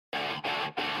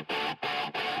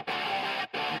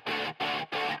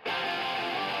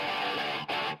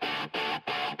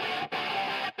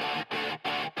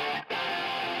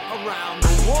around the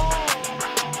world.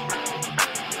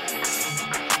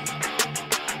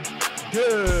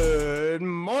 Good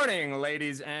morning,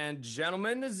 ladies and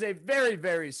gentlemen. This is a very,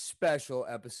 very special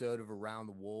episode of Around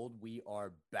the World. We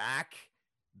are back,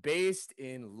 based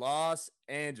in Los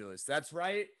Angeles. That's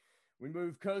right. We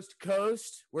moved coast to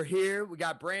coast. We're here. We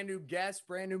got brand new guests,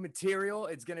 brand new material.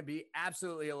 It's going to be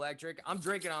absolutely electric. I'm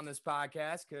drinking on this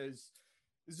podcast because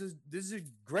this is a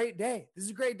great day. This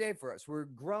is a great day for us. We're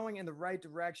growing in the right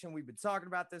direction. We've been talking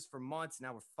about this for months.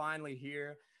 Now we're finally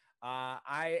here.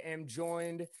 I am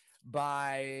joined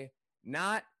by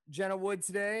not Jenna Wood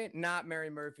today, not Mary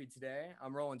Murphy today.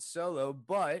 I'm rolling solo,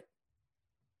 but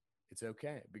it's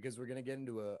okay because we're going to get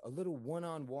into a little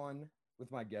one-on-one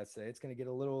with my guest today. It's going to get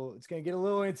a little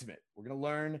intimate. We're going to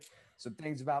learn some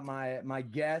things about my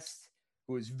guest,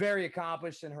 who is very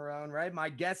accomplished in her own right. My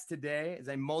guest today is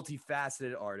a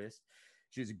multifaceted artist.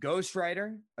 She's a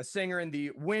ghostwriter, a singer in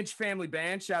the Winch Family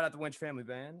Band. Shout out the Winch Family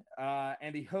Band.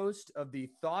 And the host of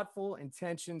the Thoughtful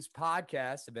Intentions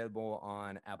podcast, available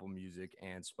on Apple Music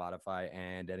and Spotify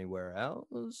and anywhere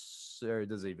else. Or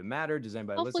does it even matter? Does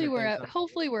anybody listen?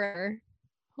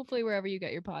 Hopefully wherever you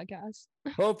get your podcast.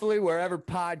 Hopefully wherever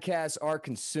podcasts are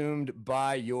consumed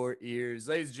by your ears.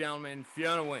 Ladies and gentlemen,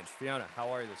 Fiona Winch. Fiona, how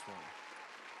are you this morning?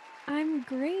 I'm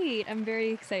great. I'm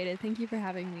very excited. Thank you for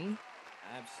having me.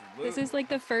 Absolutely. This is like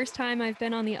the first time I've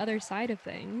been on the other side of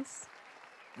things.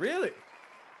 Really?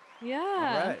 Yeah.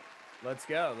 All right. Let's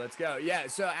go. Yeah.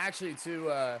 So actually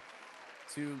to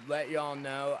let y'all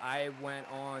know, I went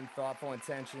on Thoughtful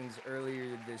Intentions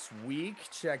earlier this week.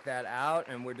 Check that out.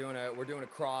 And we're doing a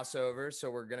crossover.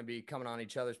 So we're going to be coming on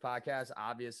each other's podcasts.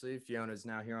 Obviously, Fiona's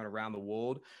now here on Around the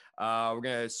World. We're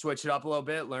going to switch it up a little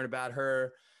bit, learn about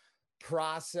her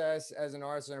process as an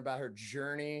artist, learn about her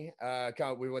journey.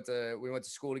 We went to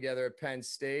school together at Penn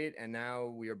State, and now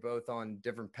we are both on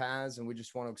different paths, and we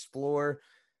just want to explore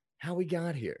how we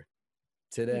got here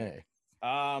today.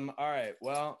 All right.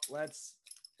 Well, let's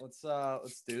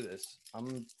do this.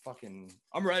 I'm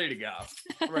ready to go.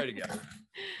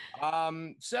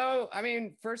 So I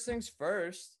mean, first things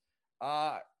first, you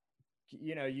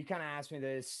kind of asked me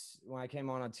this when I came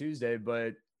on Tuesday,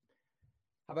 but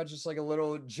how about just like a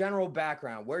little general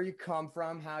background, where you come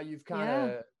from, how you've kind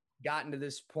of gotten to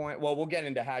this point? Well, we'll get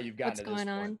into how you've gotten to this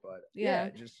point, but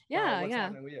what's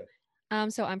happening with you?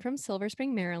 So I'm from Silver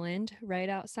Spring, Maryland, right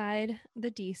outside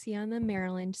the DC on the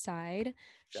Maryland side.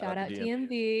 Shout out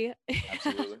DMV.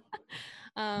 Absolutely.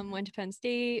 Went to Penn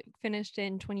State, finished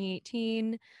in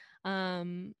 2018.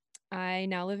 I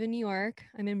now live in New York.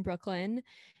 I'm in Brooklyn,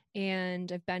 and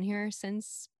I've been here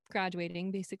since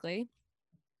graduating, basically.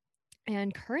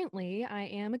 And currently I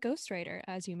am a ghostwriter,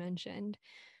 as you mentioned.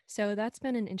 So that's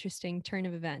been an interesting turn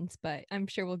of events, but I'm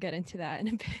sure we'll get into that in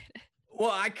a bit.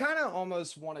 Well, I kind of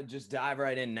almost want to just dive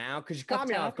right in now because you caught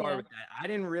me off guard with that. I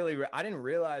didn't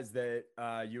realize that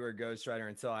you were a ghostwriter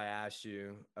until I asked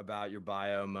you about your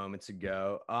bio moments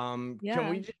ago. Can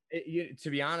we to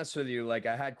be honest with you, like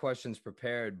I had questions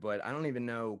prepared, but I don't even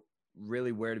know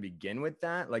really where to begin with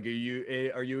that. Like, are you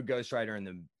a ghostwriter in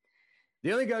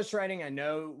the only ghostwriting I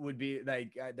know would be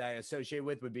like that I associate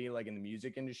with would be like in the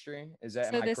music industry. Is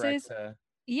that, am I correct?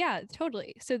 Yeah,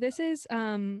 totally. So this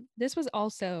was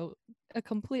also a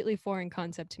completely foreign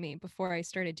concept to me before I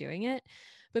started doing it.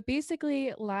 But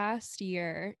basically last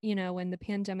year, when the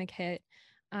pandemic hit,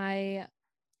 I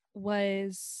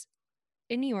was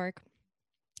in New York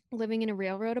living in a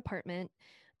railroad apartment,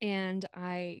 and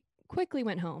I quickly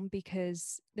went home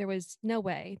because there was no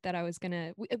way that I was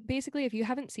gonna, basically, if you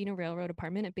haven't seen a railroad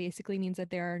apartment, it basically means that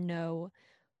there are no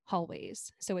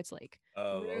hallways. So it's like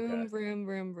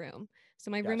room. So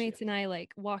my roommates and I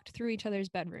like walked through each other's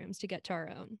bedrooms to get to our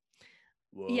own.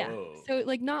 Whoa. Yeah. So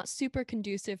like not super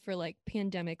conducive for like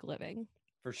pandemic living.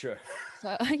 For sure.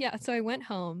 So so I went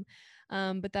home.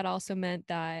 But that also meant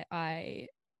that I,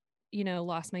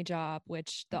 lost my job,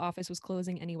 which the office was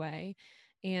closing anyway.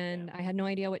 And I had no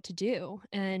idea what to do.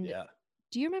 And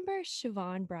do you remember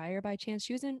Siobhan Breyer by chance?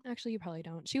 Actually, you probably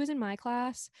don't. She was in my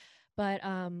class, but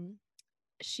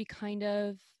she kind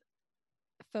of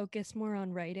focused more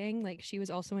on writing. Like she was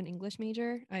also an English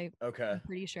major. I'm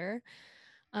pretty sure.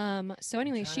 So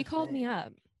anyway, she called me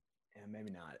up. Yeah, maybe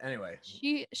not. Anyway,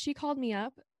 she called me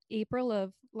up April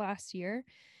of last year,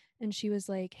 and she was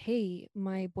like, "Hey,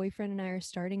 my boyfriend and I are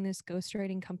starting this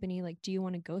ghostwriting company. Like, do you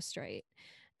want to ghostwrite?"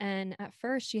 And at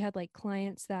first she had like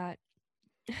clients that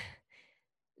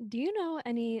do you know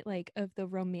any like of the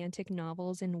romantic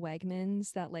novels in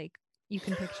Wegmans that like you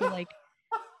can picture like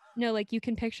no, like you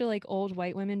can picture like old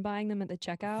white women buying them at the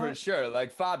checkout? For sure,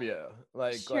 like Fabio.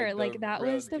 Like that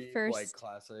was the first like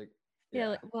classic.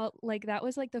 Yeah, Yeah. well, like that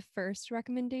was like the first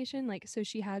recommendation. Like, so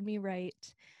she had me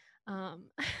write um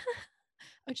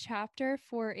a chapter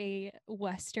for a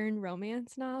Western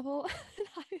romance novel.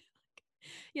 And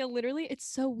yeah, literally, it's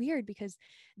so weird because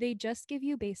they just give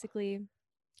you basically,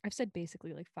 I've said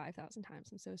basically like 5,000 times.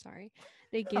 I'm so sorry.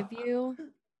 They give you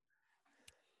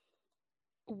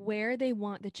where they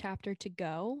want the chapter to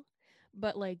go,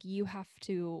 but like you have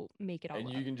to make it all And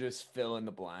up. you can just fill in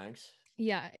the blanks.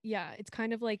 Yeah, yeah. It's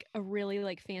kind of like a really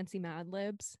like fancy Mad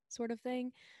Libs sort of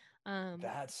thing.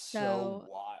 That's so So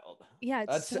wild. yeah,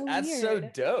 it's so That's so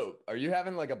weird. dope. Are you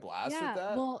having like a blast with Yeah.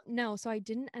 that? Well, no, so I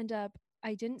didn't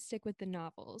stick with the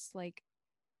novels. Like,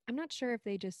 I'm not sure if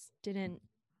they just didn't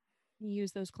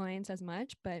use those clients as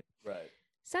much, but Right.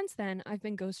 since then, I've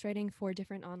been ghostwriting for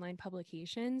different online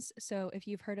publications. So if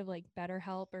you've heard of like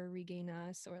BetterHelp or Regain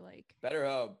Us or like,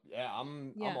 BetterHelp. Yeah,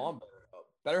 I'm yeah, on BetterHelp.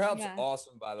 BetterHelp's yeah.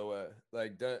 awesome, by the way.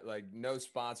 Like, like no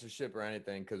sponsorship or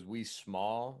anything because we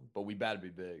small, but we better be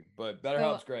big. But So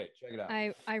BetterHelp's great. Check it out.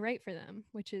 I write for them,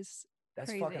 which is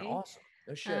That's fucking crazy. awesome.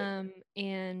 No shit.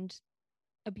 And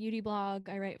a beauty blog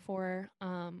I write for.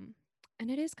 And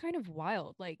it is kind of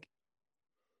wild. Like,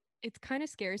 it kind of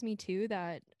scares me too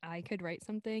that I could write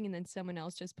something and then someone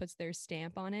else just puts their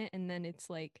stamp on it, and then it's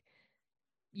like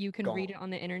you can read Gone. it on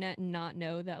the internet and not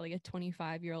know that like a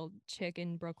 25-year-old chick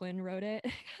in Brooklyn wrote it.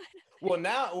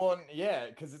 Yeah,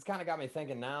 because it's kind of got me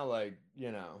thinking now, like,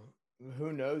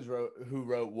 who knows who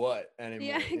wrote what Yeah,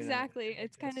 anymore, exactly.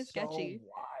 It's kind of It's so sketchy.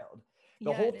 wild.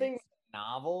 The Yeah, whole it thing with is.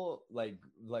 novel, like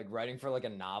writing for like a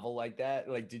novel like that,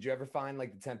 like, did you ever find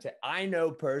like the I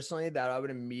know personally that I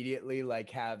would immediately like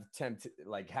have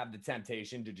the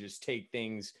temptation to just take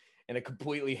things in a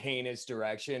completely heinous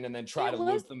direction and then try It to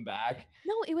was loop them back.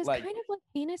 no, it was Like, kind of like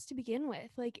heinous to begin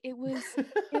with. Like it was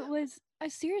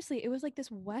seriously, it was like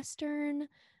this Western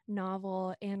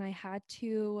novel, and I had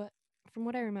to, from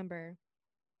what I remember,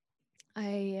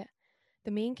 I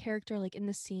the main character like in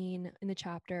the scene in the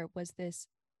chapter was this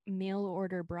mail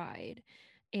order bride,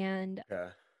 and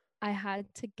okay. I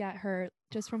had to get her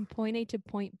just from point A to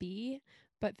point B,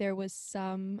 but there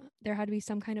had to be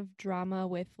some kind of drama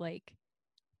with like,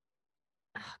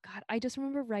 oh God, I just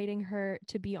remember writing her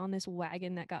to be on this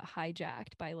wagon that got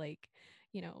hijacked by like,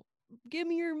 you know, give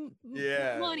me your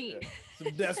Yeah, money. yeah.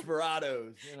 Some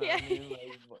desperados, you know Yeah. what I mean?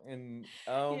 Like, and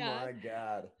oh Yeah. my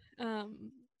God.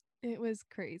 Um, it was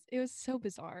crazy. It was so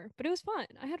bizarre, but it was fun.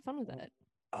 I had fun with it.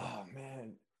 Oh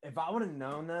man, if I would have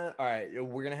known that, all right,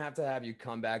 we're gonna have you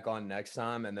come back on next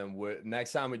time, and then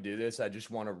next time we do this, I just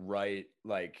want to write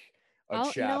like a You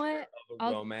know chapter what? of a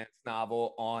I'll romance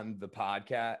novel on the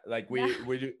podcast. Like that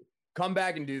we do, come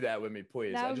back and do that with me,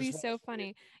 please. that I would be just want so to see it.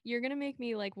 funny. You're gonna make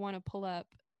me like want to pull up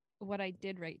what I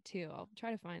did write too. I'll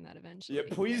try to find that Yeah, eventually.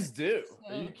 But please do.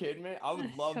 Are you so kidding me? I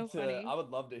would love so to. funny. I would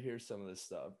love to hear some of this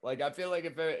stuff. Like, I feel like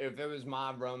if it was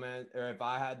my romance, or if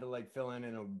I had to like fill in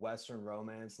a Western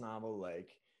romance novel,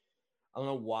 like, I don't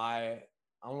know why.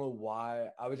 I don't know why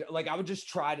I would just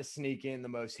try to sneak in the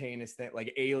most heinous thing,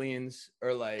 like aliens,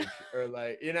 or like,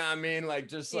 you know what I mean? Like,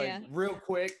 just like Yeah. real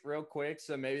quick.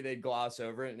 So maybe they gloss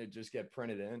over it and it just get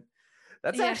printed in.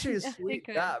 That's Yeah, actually a they sweet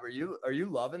could. job. Are you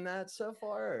loving that so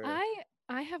far? Or? I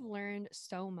I have learned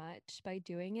so much by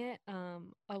doing it.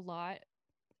 A lot.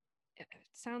 It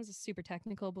sounds super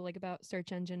technical, but like about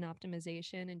search engine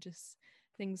optimization and just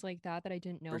things like that I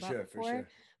didn't know For about sure, for before. sure.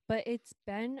 But it's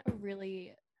been a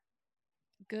really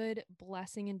good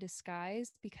blessing in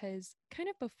disguise because kind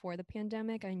of before the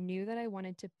pandemic, I knew that I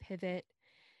wanted to pivot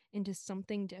into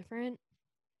something different.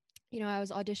 I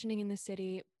was auditioning in the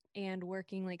city and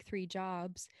working like three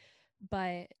jobs,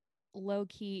 but low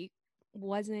key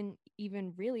wasn't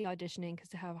even really auditioning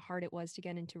because of how hard it was to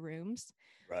get into rooms.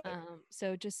 Right.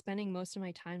 So just spending most of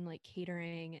my time like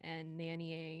catering and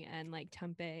nannying and like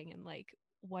temping and like,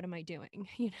 what am I doing?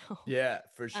 Yeah,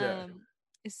 for sure. Um,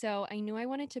 so I knew I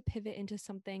wanted to pivot into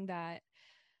something that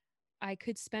I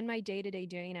could spend my day to day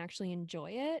doing and actually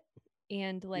enjoy it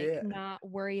and like Yeah. not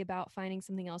worry about finding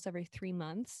something else every 3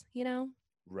 months.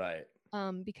 Right.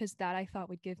 Because that I thought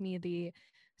would give me the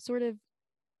sort of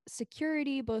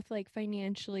security, both like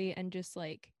financially and just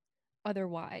like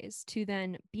otherwise, to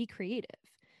then be creative.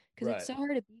 Because it's Right. so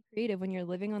hard to be creative when you're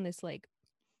living on this like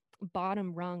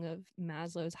bottom rung of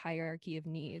Maslow's hierarchy of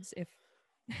needs, if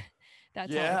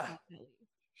that's how I Yeah. felt at least.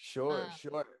 Sure, Um,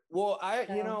 sure. Well,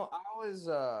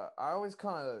 so I always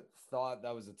kind of thought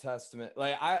that was a testament.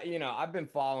 Like, I've been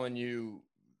following you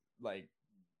like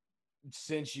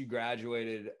since you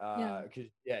graduated, yeah. because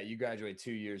yeah, you graduated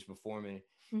 2 years before me.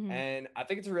 Hmm. And I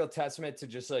think it's a real testament to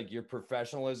just like your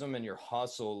professionalism and your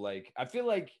hustle. Like, I feel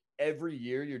like every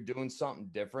year you're doing something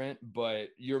different, but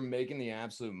you're making the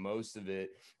absolute most of it.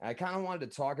 And I kind of wanted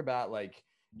to talk about like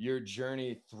your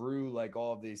journey through like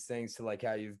all of these things to like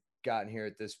how you've gotten here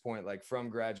at this point, like from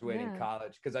graduating Yeah.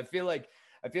 college. Cause I feel like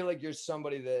you're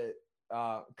somebody that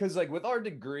cause like with our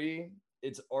degree,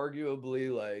 it's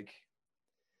arguably like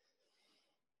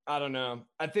I don't know.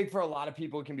 I think for a lot of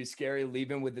people, it can be scary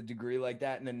leaving with a degree like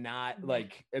that and then not Yeah.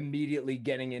 like immediately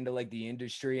getting into like the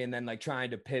industry and then like trying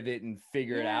to pivot and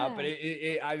figure it out. But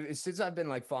Yeah. since I've been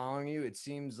like following you, it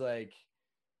seems like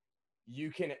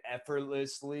you can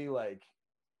effortlessly like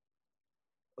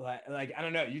I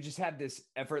don't know, you just have this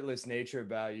effortless nature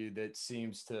about you that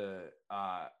seems to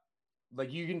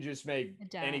like you can just make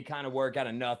any Adapt. kind of work out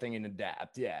of nothing and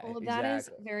adapt. Yeah, Well, that is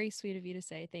exactly. very sweet of you to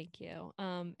say. Thank you.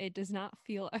 It does not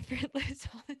feel effortless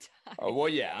all the Oh time. well,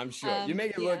 yeah, I'm sure you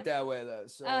make it Yeah. look that way though.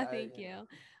 So Thank you.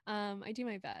 I do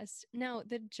my best. Now,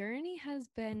 the journey has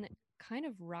been kind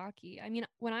of rocky. I mean,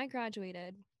 when I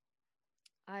graduated,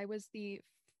 I was the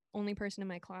only person in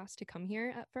my class to come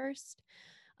here at first.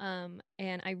 And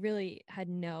I really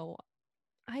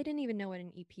I didn't even know what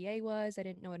an EPA was. I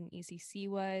didn't know what an ECC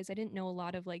was. I didn't know a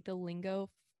lot of like the lingo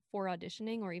for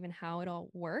auditioning or even how it all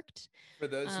worked. for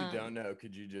those who Um, don't know,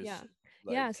 could you yeah. just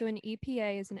Yeah. like So an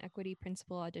EPA is an equity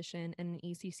principal audition and an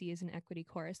ECC is an equity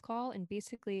chorus call. And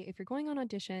basically, if you're going on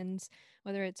auditions,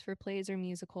 whether it's for plays or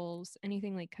musicals,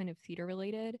 anything like kind of theater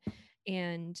related,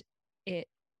 and it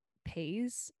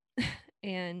pays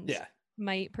and yeah,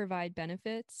 might provide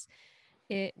benefits,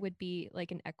 it would be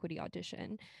like an equity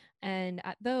audition. And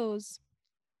at those,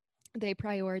 they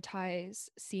prioritize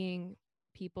seeing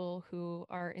people who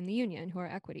are in the union who are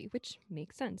equity, which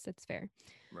makes sense. That's fair.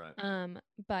 right. Um,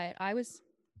 but I was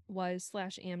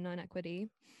slash am non-equity.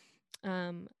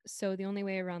 So the only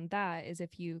way around that is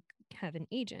if you have an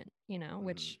agent, Mm,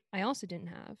 which I also didn't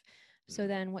have. So mm,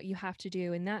 then what you have to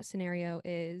do in that scenario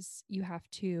is you have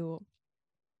to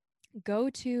go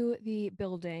to the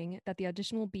building that the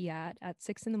audition will be at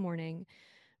 6 in the morning,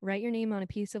 write your name on a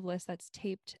piece of list that's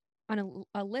taped on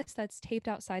a list that's taped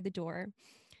outside the door,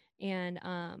 and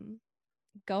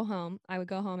go home. I would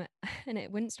go home and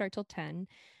it wouldn't start till 10.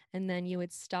 And then you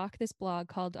would stalk this blog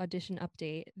called Audition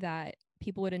Update that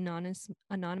people would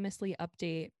anonymously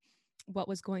update what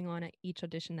was going on at each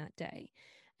audition that day.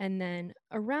 And then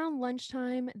around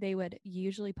lunchtime, they would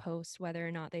usually post whether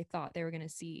or not they thought they were going to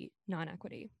see non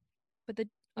equity. But the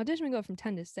audition would go from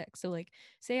 10 to 6. So, like,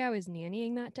 say I was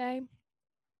nannying that day,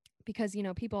 because,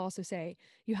 people also say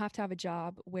you have to have a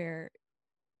job where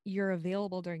you're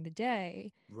available during the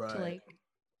day to right, like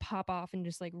pop off and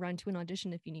just like run to an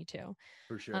audition if you need to.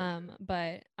 for sure.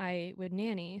 But I would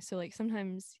nanny. So like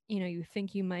sometimes, you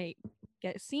think you might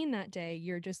get seen that day.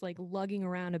 You're just like lugging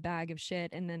around a bag of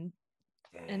shit and then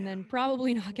Damn.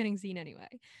 probably not getting seen anyway.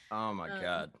 Oh my Um,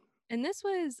 god. and this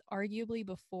was arguably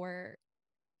before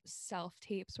self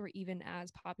tapes were even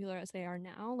as popular as they are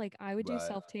now. Like I would do Right.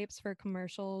 self tapes for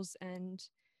commercials and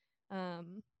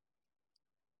um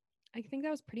I think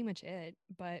that was pretty much it.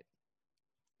 But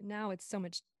now it's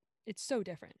so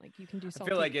different. Like you can do I self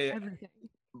feel tape like for it. everything.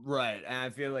 Right, and I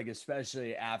feel like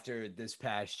especially after this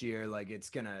past year, like it's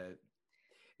gonna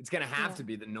have Yeah. to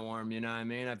be the norm. You know what I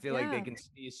mean? I feel like they Yeah. can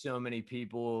see so many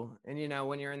people, and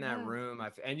when you're in that Yeah. room,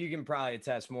 and you can probably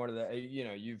attest more to the.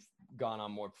 You've gone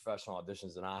on more professional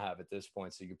auditions than I have at this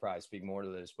point, so you could probably speak more to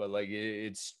this. But like,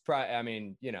 it's probably. I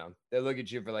mean, they look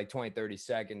at you for like 20, 30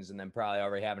 seconds, and then probably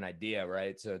already have an idea,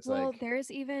 right? So it's Well, like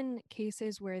there's even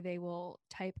cases where they will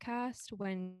typecast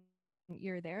when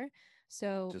you're there.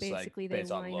 So just like basically, they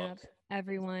based on line look. up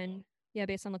everyone. Yeah,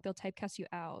 based on look, they'll typecast you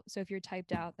out. So if you're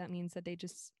typed out, that means that they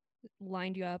just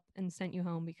lined you up and sent you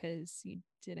home because you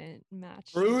didn't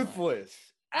match the look.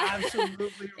 Ruthless,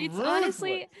 absolutely It's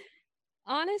ruthless.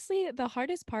 honestly, the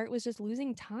hardest part was just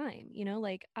losing time.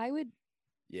 Like I would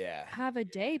Yeah, have a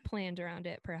day planned around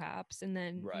it, perhaps, and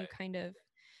then you right, kind of,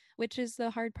 which is the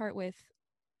hard part with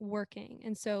working.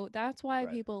 And so that's why right.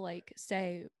 people like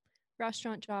say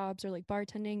restaurant jobs or like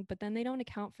bartending, but then they don't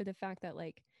account for the fact that,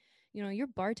 like, you're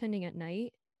bartending at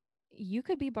night. You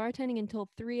could be bartending until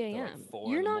 3 Till like a.m.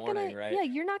 4 in the morning, right?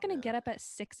 You're not gonna Yeah. get up at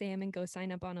 6 a.m. and go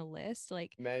sign up on a list.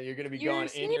 Like, Man, you're gonna be you're going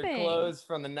in your sleeping. clothes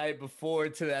from the night before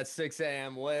to that 6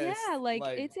 a.m. list. Yeah, like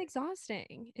Like, it's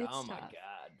exhausting. oh It's my tough.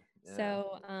 God. Yeah.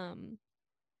 So,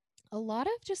 a lot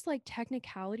of just like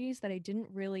technicalities that I didn't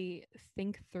really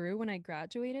think through when I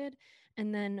graduated.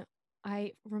 And then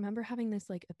I remember having this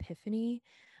like epiphany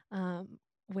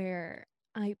where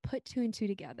I put two and two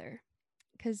together.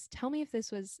 Because tell me if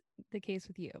this was the case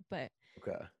with you. But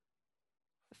Okay.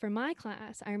 for my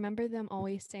class, I remember them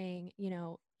always saying,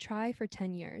 try for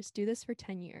 10 years, do this for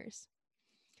 10 years.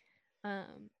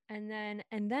 And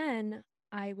then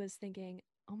I was thinking,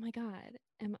 oh my God,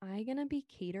 am I gonna be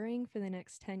catering for the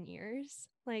next 10 years?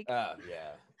 Like, Oh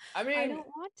yeah. I I mean, don't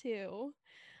want to,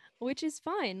 which is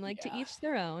fine. Like to yeah. each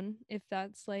their own. If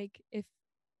that's like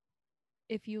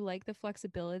if you like the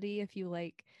flexibility, if you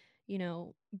like, you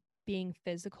know, being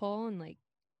physical and like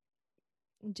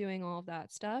doing all of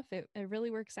that stuff, it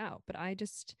really works out. But I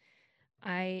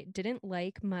didn't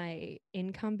like my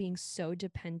income being so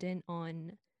dependent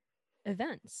on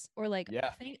events or like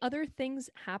Yeah. other things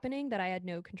happening that I had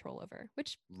no control over,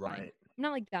 which fine. Right. I'm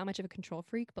not like that much of a control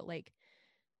freak, but like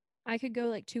I could go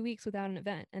like 2 weeks without an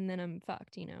event and then I'm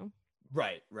fucked, you know?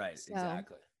 Right. Right. So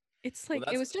Exactly. it's Well, like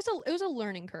that's it was a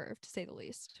learning curve to say the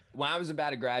least. when I was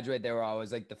about to graduate. They were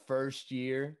always like the first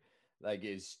year, like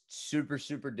is super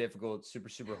super difficult, super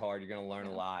super hard. You're gonna learn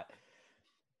a Yeah. lot.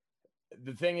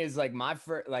 The thing is, like my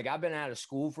first, like I've been out of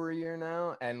school for a year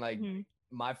now, and like Hmm.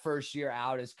 my first year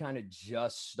out is kind of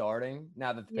just starting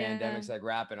now that the Yeah. pandemic's like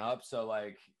wrapping up. So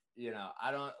like,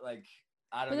 I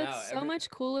But don't that's know. so much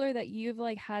cooler that you've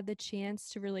like had the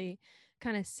chance to really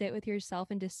kind of sit with yourself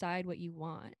and decide what you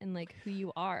want and like who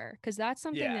you are. Cause that's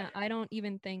something Yeah. that I don't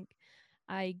even think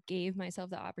I gave myself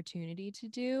the opportunity to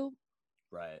do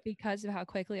Right. because of how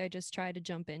quickly I just tried to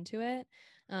jump into it.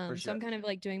 For So sure. I'm kind of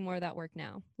like doing more of that work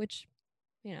now, which,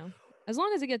 you know, as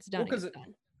long as it gets Well, done, it because gets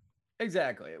done.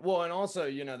 exactly. Well, and also,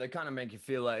 they kind of make you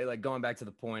feel like going back to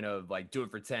the point of like do it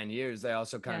for 10 years, they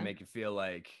also kind of Yeah. make you feel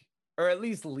like, or at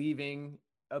least leaving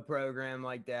a program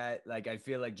like that. Like, I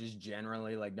feel like just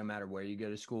generally, like, no matter where you go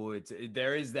to school,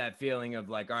 there is that feeling of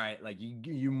like, all right, like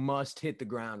you must hit the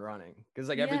ground running. Cause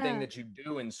like everything Yeah. that you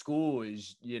do in school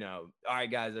is, all right,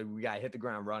 guys, like, we got to hit the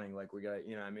ground running. Like, we got,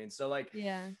 what I mean? So, like,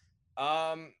 Yeah.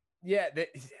 yeah,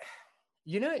 Well,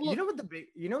 you know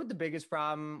what the biggest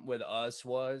problem with us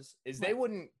was is what?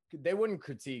 they wouldn't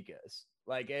critique us.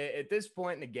 Like at this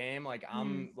point in the game,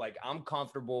 Mm, I'm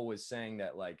comfortable with saying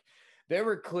that like there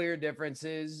were clear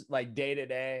differences like day to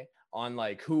day on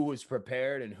like who was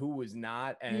prepared and who was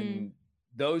not, mm, and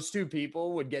those two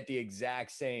people would get the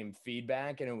exact same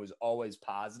feedback and it was always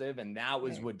positive, and that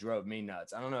was right. what drove me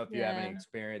nuts. I don't know if you have any Yeah.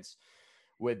 experience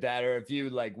with that or if you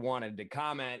like wanted to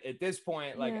comment at this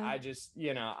point. Like Yeah. I just,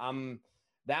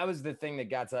 that was the thing that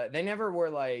got to, they never were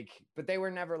like, but they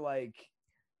were never like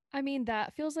I mean,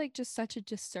 that feels like just such a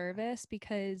disservice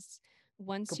because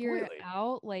once you're completely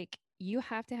out, like you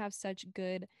have to have such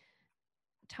good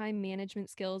time management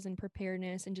skills and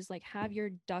preparedness and just like have your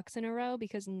ducks in a row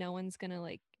because no one's gonna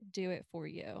like do it for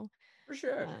you. for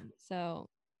sure. So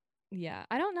yeah,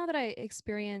 I don't know that I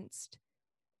experienced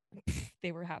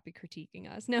they were happy critiquing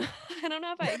us. No, I don't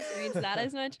know if I experienced that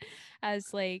as much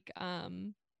as like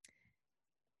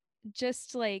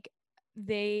just like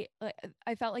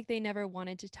I felt like they never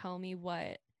wanted to tell me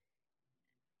what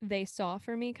they saw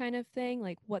for me kind of thing,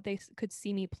 like what they could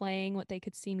see me playing, what they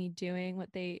could see me doing,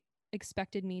 what they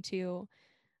expected me to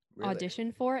Really?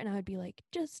 audition for. And I would be like,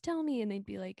 just tell me. And they'd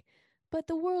be like, but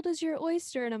the world is your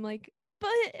oyster. And I'm like, but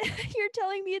you're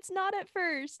telling me it's not at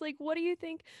first. Like, what do you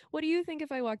think? What do you think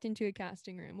if I walked into a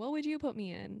casting room? What would you put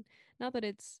me in? Not that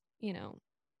it's,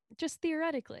 just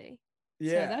theoretically. So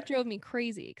Yeah. that drove me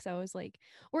crazy because I was like,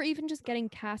 or even just getting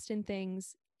cast in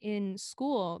things in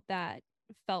school that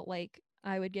felt like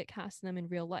I would get cast in them in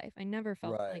real life. I never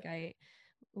felt Right. like I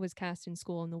was cast in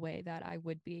school in the way that I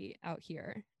would be out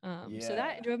here. So Yeah.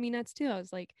 that drove me nuts too. I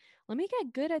was like, let me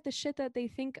get good at the shit that they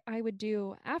think I would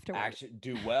do afterwards. Actually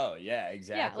do well. Yeah, Yeah,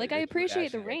 exactly. like I That you would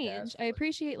appreciate the actually get range. cast I for.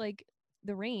 appreciate like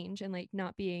the range and like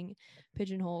not being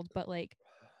pigeonholed, but like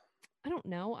I don't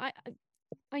know.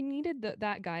 I needed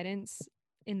that guidance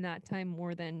in that time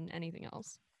more than anything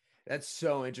else. That's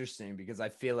so interesting because I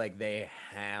feel like they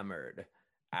hammered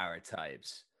our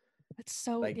types. That's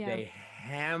so Like yeah. they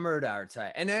hammered our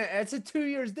type. And it's a 2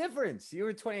 years difference. You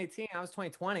were 2018, I was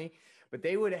 2020, but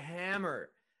they would hammer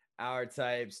our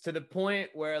types to the point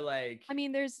where like I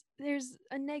mean, there's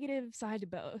a negative side to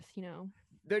both, you know.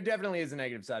 there definitely is a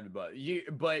negative side to both.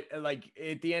 But like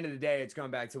at the end of the day, it's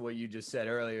going back to what you just said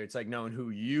earlier. It's like knowing who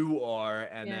you are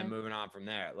and then Yeah. moving on from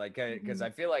there. Like, because Hmm. I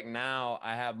feel like now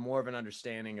I have more of an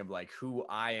understanding of like who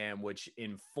I am, which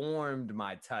informed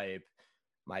my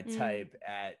Mm. type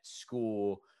at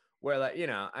school. Where like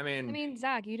I I mean, mean,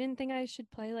 Zach, you didn't think I should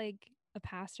play like a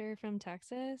pastor from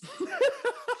Texas?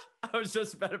 I was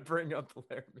just about to bring up the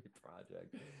Laramie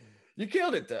Project. You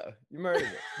killed it though. You murdered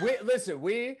it.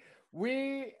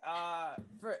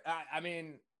 I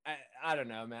mean, I don't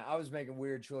know, man. I was making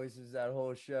weird choices that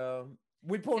whole show.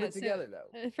 We pulled Yeah, it so together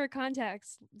though. for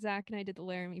context, Zach and I did the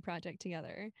Laramie Project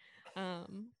together,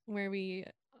 where we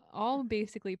all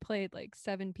basically played like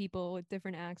seven people with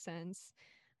different accents.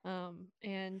 And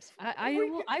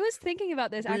We I was thinking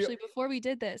about this we actually before we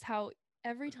did this, how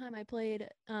every time I played,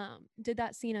 did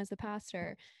that scene as the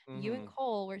pastor, you and mhm.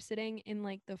 Cole were sitting in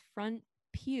like the front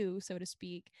pew, so to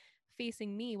speak,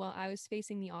 facing me while I was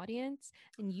facing the audience.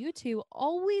 And you two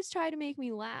always try to make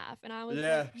me laugh. And I was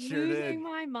like Yeah, sure did. losing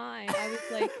my mind. I was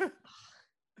like,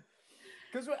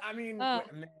 Because I mean, uh,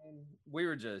 man, we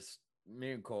were just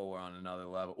me and Cole were on another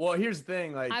level. Well, here's the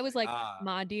thing, like, I was like,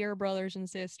 my dear brothers and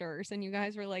sisters. And you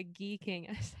guys were like geeking.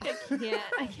 I was like,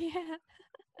 I can't.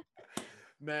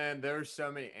 man, there were so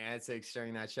many antics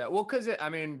during that show. Well, because I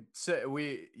mean, so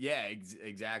yeah,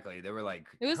 exactly. They were like,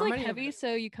 It was how like many of heavy,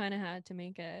 so you kind of had to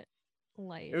make it it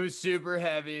light. was super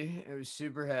heavy. It was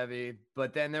super heavy.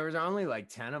 But then there was only like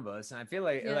 10 of us. And I feel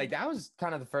Yeah. like that was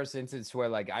kind of the first instance where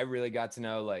like I really got to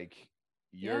know like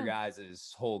your Yeah.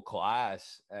 guys' whole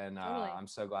class. And Totally. I'm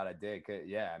so glad I did. 'Cause,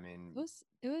 yeah, I mean,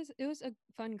 It was a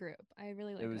fun group. I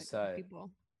really it liked that was group of tight.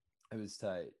 people. It was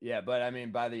tight. Yeah, but I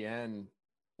mean, by the end,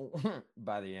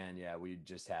 yeah, we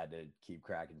just had to keep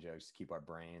cracking jokes to keep our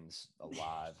brains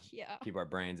alive, Yeah. keep our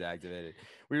brains activated.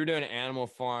 We were doing Animal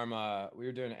Farm. We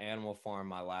were doing Animal Farm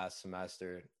my last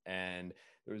semester, and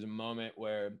there was a moment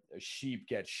where a sheep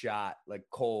gets shot. Like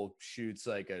Cole shoots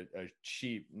like a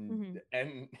sheep, Hmm.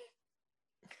 and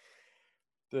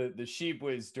the sheep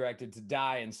was directed to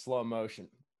die in slow motion.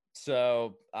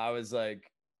 So I was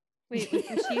like. Wait,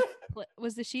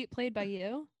 was the sheep played by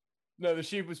you? No, the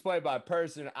sheep was played by a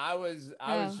person. Oh, I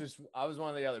was one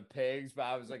of the other pigs, but oh,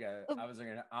 I was like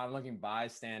an onlooking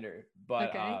bystander. But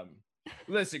okay.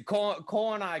 listen,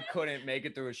 Cole and I couldn't make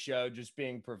it through a show just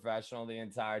being professional the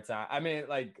entire time. I mean,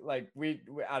 we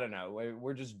I don't know,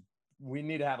 we're just we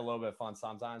need to have a little bit of fun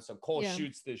sometimes. So Cole Yeah.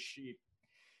 shoots this sheep,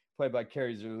 played by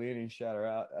Carrie Zerlini, shout her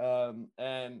out.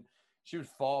 And she would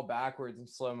fall backwards in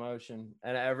slow motion.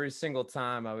 And every single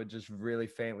time I would just really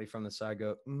faintly from the side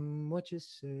go, what you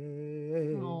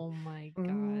say? Oh my God.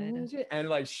 And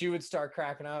like she would start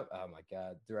cracking up. Oh my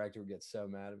God. Director would get so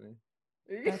mad at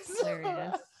me. That's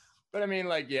hilarious. But I mean,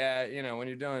 like, yeah, when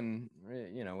you're doing,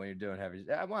 when you're doing heavy,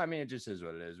 well, I mean, it just is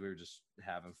what it is. We were just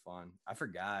having fun. I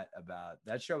forgot about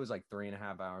that show was like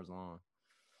 3.5 hours long.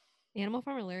 Animal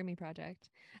Farm or Laramie Project.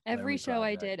 Laramie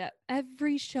Project.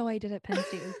 Every show I did at Penn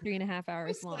State was 3.5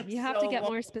 hours It's long. like You have to so get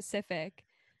long. more specific.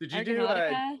 Did you do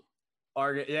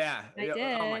Argonautica, Yeah. I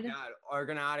Oh my did. God.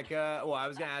 Argonautica. Well, I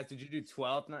was gonna ask, did you do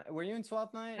 12th night? Were you in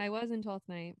 12th night? I was in 12th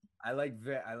night. I like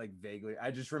vaguely.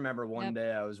 I just remember one Yep.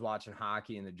 day I was watching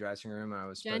hockey in the dressing room and I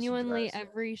was supposed to Genuinely, dress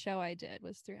every show I did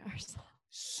was 3 hours long.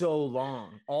 so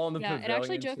long. All in the Yeah, it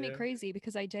actually pavilion drove me too. crazy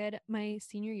because I did my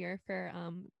senior year for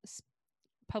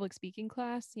public speaking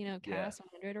class, Yeah. CAS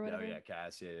 100 or Oh whatever. yeah,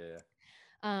 Cass. Yeah.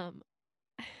 Um,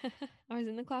 I was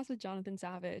in the class with Jonathan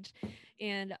Savage,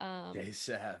 and Jay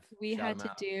Sav. we Shout had him to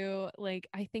out. do like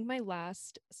I think my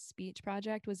last speech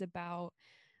project was about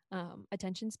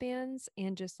attention spans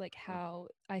and just like how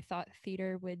I thought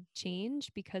theater would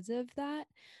change because of that.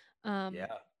 Um, Yeah.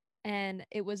 and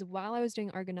it was while I was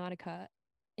doing Argonautica,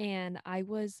 and I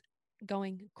was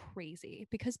going crazy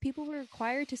because people were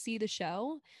required to see the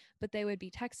show, but they would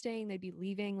be texting, they'd be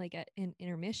leaving like at an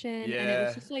intermission. And it was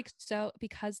Yeah. just like so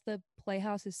because the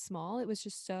playhouse is small, it was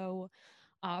just so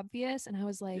obvious. And I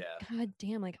was like, Yeah. God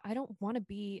damn, like I don't want to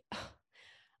be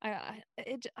I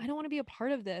don't want to be a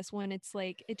part of this when it's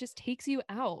like it just takes you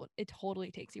out. It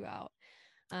totally takes you out.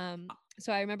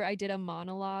 So I remember I did a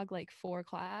monologue like for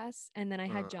class, and then I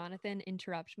had Uh, Jonathan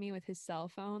interrupt me with his cell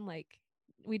phone. Like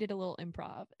we did a little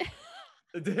improv.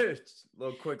 dude,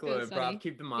 quick It little was improv. funny.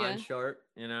 Keep the Yeah. mind sharp.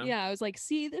 Yeah. I was like,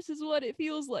 see, this is what it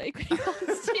feels like when you're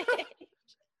on stage.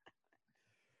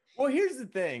 Well, here's the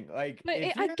thing. Like, But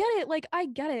if I you're, get it. Like I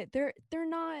get it. They're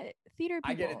not theater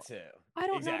I get it people. too. I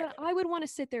don't know that Exactly. I would want to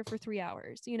sit there for 3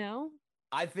 hours, you know?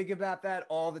 I think about that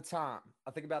all the time.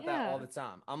 I think about that all Yeah. the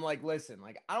time. I'm like, listen,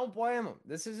 like, I don't blame them.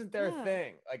 This isn't their Yeah.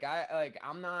 thing.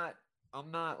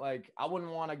 I'm not like, I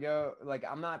wouldn't want to go, like,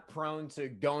 I'm not prone to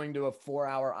going to a 4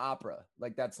 hour opera.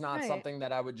 Like, that's not Right. something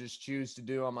that I would just choose to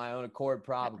do on my own accord, Yeah.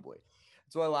 probably.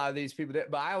 That's what a lot of these people do.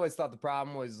 But I always thought the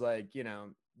problem was like,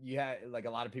 you had like a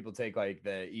lot of people take like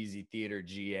the easy theater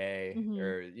GA Hmm.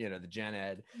 or, the gen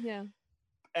ed, Yeah.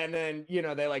 and then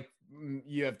they like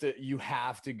you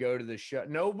have to go to the show.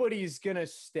 Nobody's gonna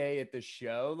stay at the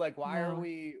show. Like No. why are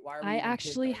we I even kidding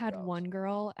actually had ourselves? one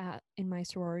girl in my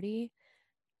sorority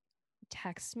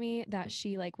text me that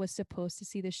she like was supposed to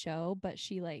see the show, but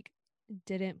she like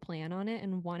didn't plan on it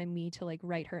and wanted me to like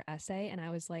write her essay. And I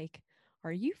was like,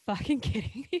 are you fucking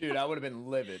kidding me? Dude, I would have been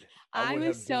livid. I I would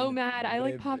was have so been mad. I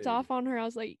like popped livid. off on her. I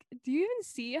was like, do you even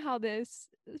see how this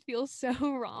feels so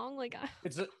wrong? Like,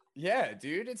 Yeah,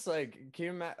 dude, it's like, can you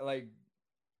imagine, like,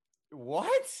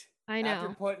 What? I know. After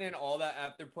putting in all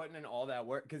that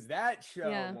work, because that show,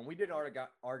 Yeah. when we did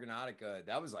Argonautica,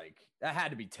 that was like, that had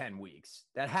to be 10 weeks.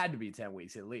 That had to be 10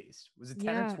 weeks at least. Was it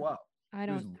 10 or Yeah. 12? It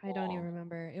was I don't even long.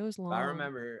 remember. It was But long. I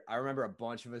remember a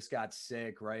bunch of us got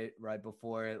sick right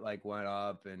before it like went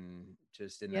up, and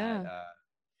just in that Yeah.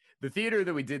 the theater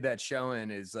that we did that show in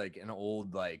is like an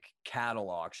old like cattle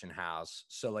auction house.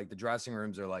 So like the dressing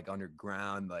rooms are like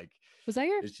underground. Like Was that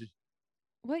your it's just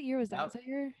what year was that? that Was that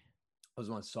your was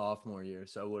my sophomore year,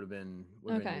 so it would have been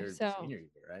Okay. your So senior year,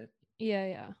 right? yeah,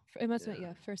 yeah. It must have Yeah,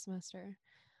 been, yeah, first semester.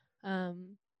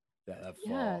 Um yeah, that yeah.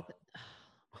 fall. Oh my God.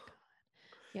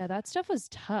 Yeah, that stuff was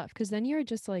tough because then you're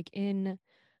just like in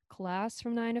class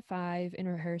from 9 to 5, in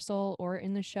rehearsal or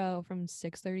in the show from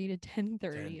 6:30 to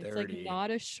 10:30. It's like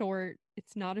 10:30.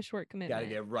 it's not a short Got to commitment.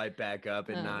 get right back up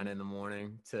at nine Um in the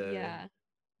morning to, yeah.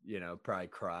 probably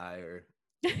cry or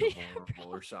feel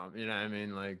vulnerable or something. You know what I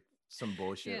mean? Like some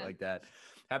bullshit Yeah. like that.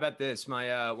 How about this?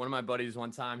 My one of my buddies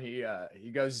one time he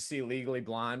goes to see Legally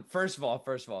Blonde. First of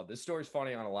all, this story's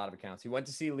funny on a lot of accounts. He went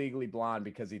to see Legally Blonde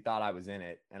because he thought I was in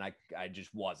it, and I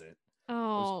just wasn't. I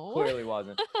was Oh. clearly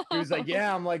wasn't. He was like,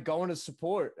 "Yeah, I'm like going to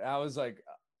support." I was like,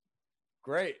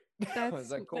 "Great." I was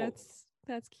That's like, "Cool."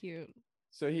 that's cute.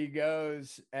 So he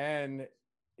goes and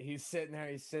he's sitting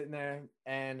there,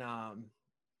 and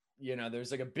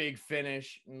there's like a big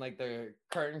finish, and like the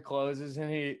curtain closes,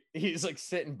 and he's like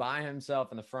sitting by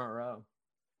himself in the front row.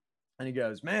 And he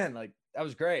goes, "Man, like that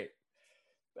was great."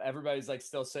 Everybody's like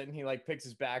still sitting. He like picks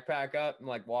his backpack up and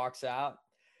like walks out.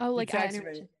 Oh, He like at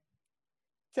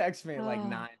texts me at like Oh.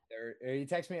 9:30. He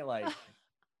texts me at like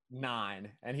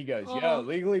 9, and he goes, "Yo, Oh.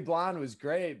 Legally Blonde was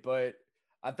great, but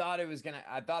I thought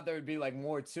there would be like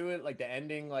more to it. Like the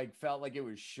ending like felt like it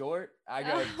was short." I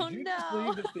go, Oh "Did you just no.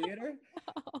 leave the theater?"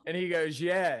 And he goes,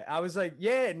 "Yeah." I was like,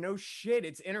 "Yeah, no shit.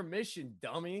 It's intermission,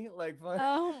 dummy." Like,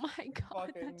 Oh my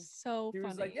God, fucking. that's so He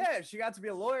was like, funny. "Yeah, she got to be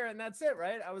a lawyer, and that's it,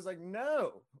 right?" I was like,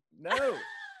 "No, no."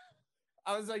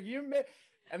 I was like,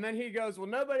 And then he goes, "Well,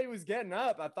 nobody was getting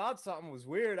up. I thought something was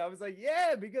weird." I was like,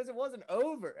 "Yeah, because it wasn't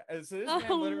over." And so this man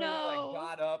Oh literally like no.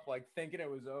 got up, like thinking it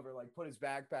was over, like put his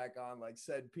backpack on, like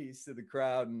said peace to the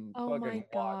crowd, and Oh fucking my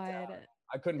walked God. out.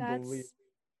 I couldn't believe. That's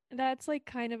that's like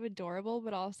kind of adorable,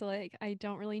 but also like I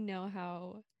don't really know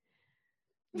how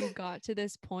you got to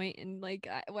this point and like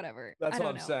whatever. I That's what don't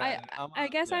I'm know. saying. I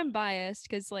guess Yeah, I'm biased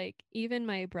because like even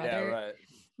yeah, right.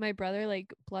 my brother,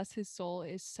 like bless his soul,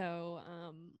 is so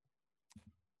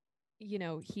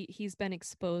he's been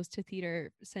exposed to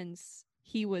theater since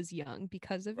he was young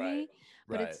because of Right. me,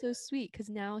 but Right. it's so sweet because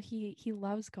now he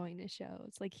loves going to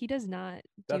shows. Like he does not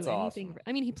do That's awesome. anything,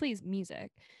 I mean he plays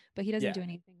music, but he doesn't Yeah. do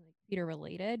anything like theater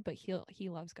related, but he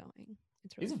loves going.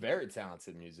 It's He's really a cute. very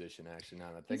talented musician, actually, now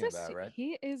that I'm thinking about it, right?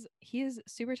 He is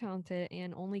super talented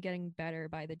and only getting better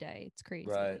by the day. It's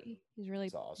Right. crazy. It's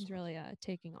He's awesome. really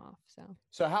taking off. So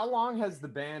So how long has the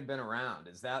band been around?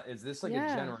 Is this like a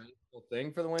yeah. generational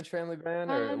thing for the Winch family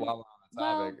band, or Um while we're on the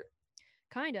well, topic?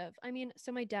 kind of. I mean,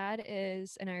 so my dad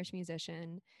is an Irish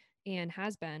musician and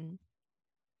has been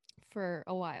for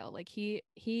a while. Like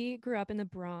he grew up in the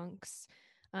Bronx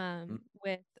Mm,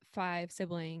 with 5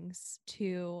 siblings,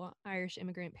 2 Irish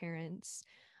immigrant parents,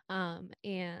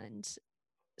 and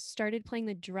started playing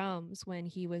the drums when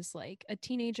he was like a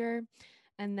teenager.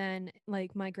 And then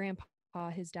like my grandpa,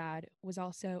 his dad was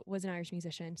an Irish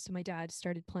musician, so my dad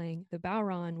started playing the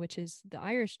bowron, which is the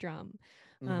Irish drum,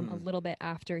 a mm-hmm. little bit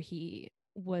after he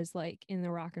was like in the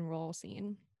rock and roll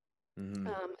scene. Mm-hmm.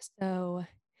 So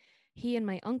he and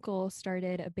my uncle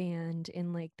started a band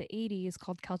in like the 80s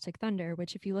called Celtic Thunder,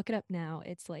 which if you look it up now,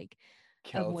 it's like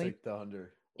a boy Celtic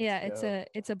Thunder. Let's yeah, go.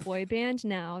 it's a boy band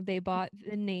now. They bought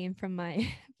the name from my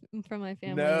from my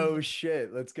family in No like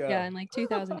shit. Let's yeah, go. in like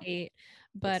 2008.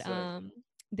 That's But sick.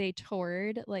 they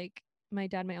toured like my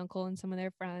dad, my uncle and some of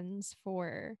their friends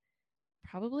for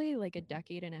probably like a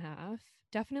decade and a half.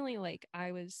 Definitely like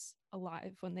I was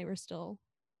alive when they were still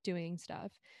doing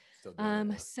stuff. Still doing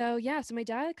it. Yeah. So yeah, so my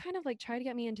dad kind of like tried to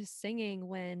get me into singing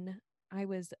when I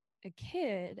was a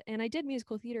kid, and I did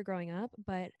musical theater growing up,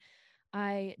 but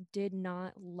I did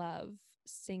not love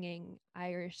singing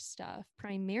Irish stuff,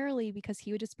 primarily because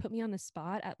he would just put me on the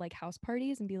spot at like house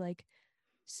parties and be like,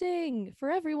 sing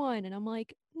for everyone. And I'm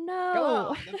like, Come no.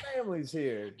 on, the family's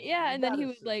here. Yeah. You And then he gotta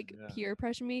would sing. like Yeah. peer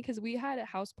pressure me because we had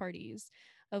house parties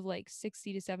of like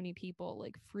 60 to 70 people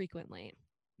like frequently.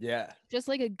 Yeah. Just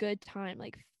like a good time,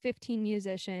 like 15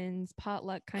 musicians,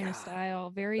 potluck kind of God, style,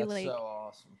 very that's so like,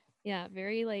 awesome. yeah,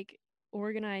 very like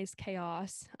organized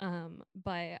chaos.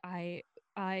 But I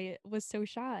I was so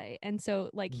shy. And so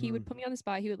like he would put me on the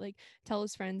spot. He would like tell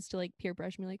his friends to like peer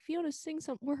pressure me like, Fiona, sing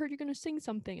something. We heard you're gonna sing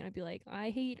something. And I'd be like, I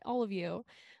hate all of you.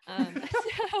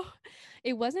 So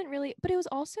it wasn't really, but it was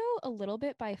also a little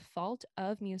bit by fault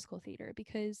of musical theater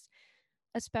because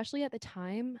especially at the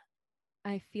time,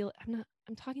 I feel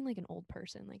I'm talking like an old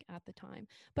person like at the time,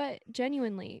 but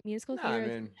genuinely musical No, I theater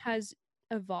mean, has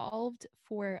evolved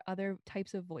for other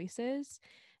types of voices.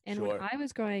 And when sure. I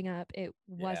was growing up, it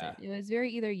Yeah. wasn't. It was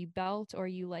very either you belt or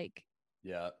you like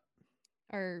Yeah.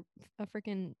 are a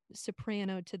freaking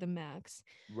soprano to the max.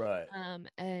 Right.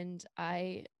 And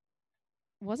I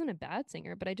wasn't a bad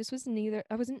singer, but I just wasn't either.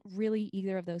 I wasn't really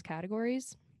either of those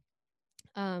categories.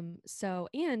 So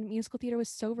and musical theater was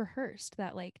so rehearsed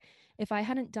that like if I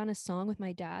hadn't done a song with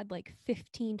my dad like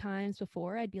 15 times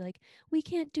before, I'd be like, we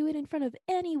can't do it in front of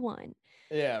anyone.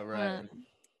 Yeah, right. Um,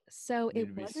 so Need it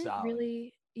to be wasn't solid.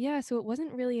 really, yeah, so it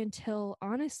wasn't really until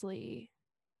honestly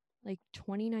like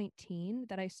 2019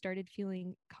 that I started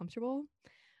feeling comfortable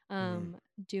Mhm. um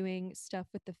doing stuff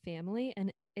with the family,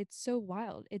 and it's so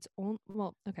wild. It's on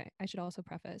well, okay, I should also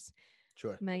preface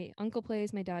Sure. my uncle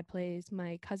plays, my dad plays,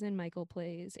 my cousin Michael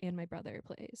plays, and my brother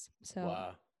plays. So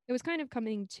Wow. it was kind of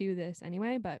coming to this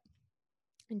anyway. But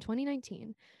in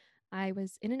 2019, I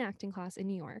was in an acting class in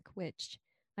New York, which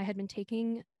I had been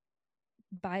taking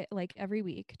by like every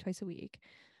week, twice a week.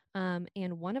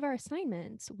 And one of our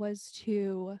assignments was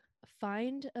to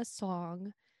find a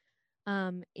song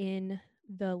in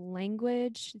the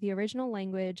language, the original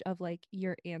language of like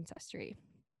your ancestry,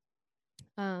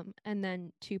 and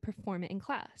then to perform it in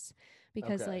class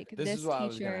because Okay. like This is this what I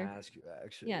was gonna teacher, ask you yeah,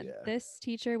 actually. Yeah. this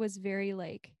teacher was very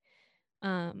like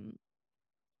um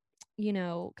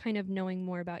kind of knowing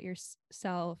more about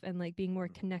yourself and like being more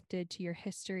connected to your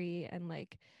history and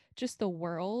like just the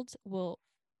world will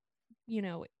you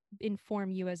know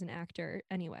inform you as an actor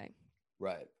anyway.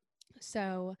 Right.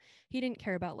 So he didn't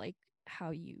care about like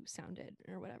how you sounded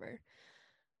or whatever.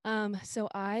 So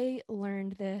I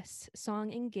learned this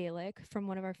song in Gaelic from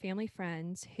one of our family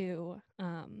friends who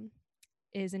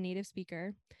is a native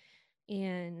speaker,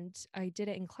 and I did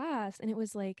it in class, and it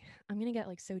was like I'm gonna get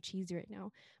like so cheesy right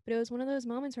now, but it was one of those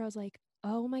moments where I was like,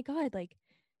 oh my god, like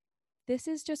this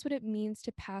is just what it means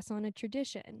to pass on a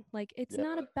tradition. Like it's Yeah.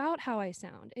 not about how I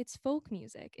sound. It's folk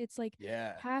music. It's like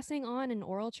Yeah. passing on an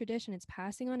oral tradition. It's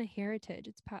passing on a heritage.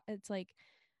 It's like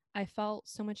I felt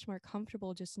so much more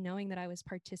comfortable just knowing that I was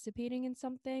participating in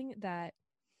something that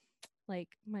like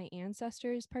my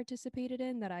ancestors participated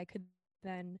in that I could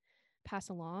then pass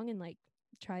along and like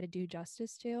try to do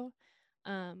justice to.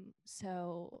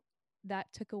 So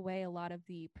that took away a lot of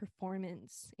the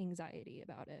performance anxiety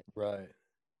about it. Right.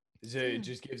 So So it yeah,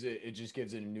 just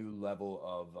gives it a new level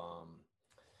of of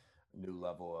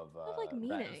like for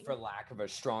meaning. lack of a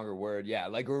stronger word, yeah,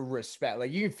 like a respect.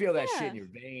 Like you can feel that shit Yeah, in your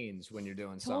veins when you're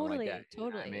doing something like that. totally, You know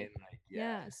what I mean? totally. Like,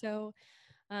 yeah. Yeah. So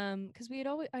because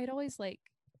I'd always like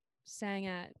sang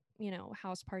at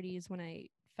house parties when I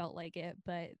felt like it,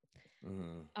 but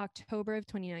Hmm. October of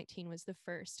 2019 was the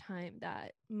first time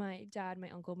that my dad,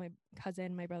 my uncle, my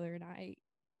cousin, my brother, and I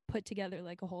put together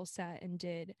like a whole set and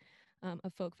did a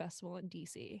folk festival in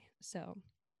DC. So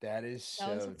That is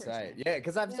that was so the first tight. time. Yeah,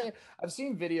 because Yeah. I've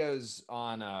seen videos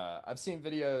on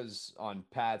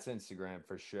Pat's Instagram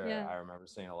for sure. Yeah. I remember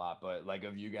seeing a lot, but like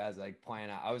of you guys like playing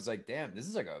out, I was like, damn, this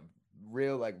is like a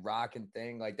real like rocking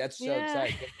thing. Like that's so Yeah.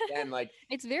 exciting. 'Cause again, like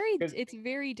because it's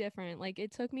very different. Like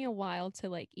it took me a while to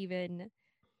like even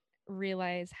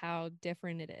realize how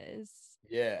different it is,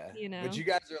 yeah, you but know? you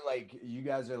guys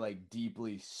are like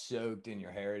deeply soaked in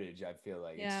your heritage. I feel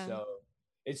like Yeah.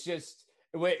 it's just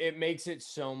it makes it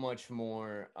so much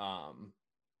more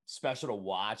special to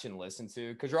watch and listen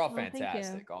to because you're all Oh, thank you.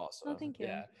 fantastic. Oh, Also, thank you.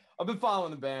 yeah, I've been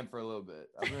following the band for a little bit.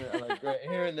 I've been like right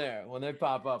here and there when they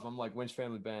pop up. I'm like, Winch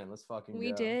Family Band, let's fucking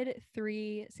We go. did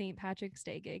 3 St. Patrick's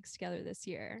Day gigs together this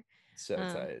year, So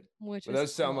tight. which But that was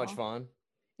was so much cool. fun.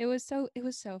 It was so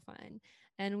fun.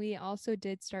 And we also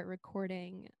did start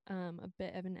recording a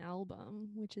bit of an album,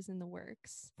 which is in the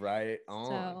works. Right on.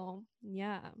 So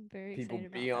yeah, I'm very People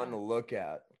excited about be on the that.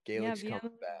 lookout. Yeah, Gaelic's coming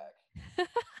Vienna. back.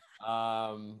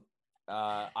 Um,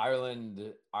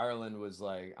 Ireland was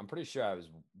like, I'm pretty sure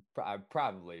I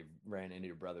probably ran into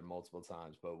your brother multiple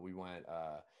times, but we went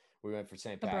for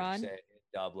St. Patrick's Abroad. Day in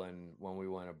Dublin when we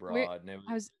went Where abroad, and it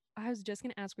was, I was just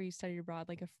gonna ask where you studied abroad,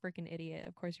 like a freaking idiot.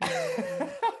 Of course you were in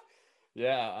Ireland.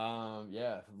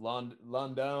 yeah, London,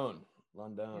 London.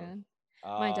 Yeah.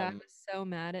 My dad Um, was so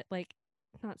mad at like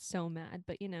not so mad,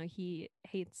 but he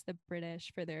hates the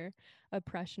British for their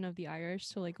oppression of the Irish.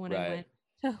 So like when I right. went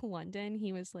to London,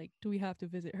 he was like, "Do we have to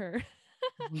visit her?"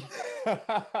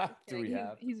 Do we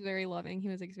have? He's very loving. He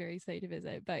was like very excited to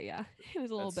visit, but yeah, it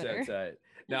was a little That's so bitter. tight.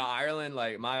 Now Ireland,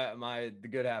 like the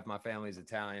good half of my family's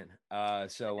Italian.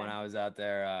 So Okay. when I was out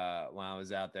there,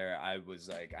 I was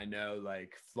like, I know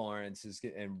like Florence is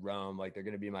and Rome, like they're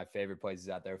gonna be my favorite places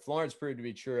out there. Florence proved to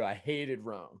be true. I hated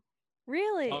Rome. Um,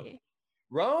 Really?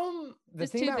 Rome, the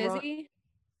Just thing too about Rome, busy?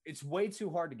 it's way too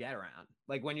hard to get around.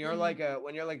 Like Mm, when you're like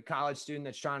a college student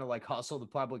that's trying to like hustle the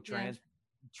public yeah.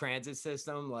 transit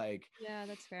system, Yeah,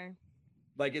 that's fair.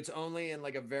 like it's only in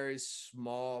like a very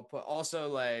small but also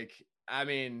like I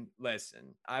mean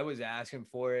listen, I was asking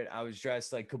for it. I was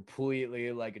dressed like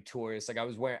completely like a tourist. Like I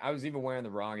was even wearing the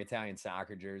wrong Italian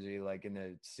soccer jersey like in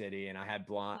the city, and I had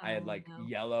Oh like no.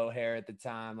 yellow hair at the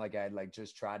time. Like I had like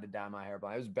just tried to dye my hair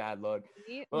blonde. It was a bad look.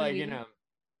 But When like we went,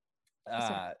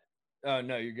 sorry. uh oh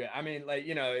no, you're good. I mean, like,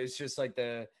 it's just like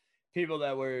the people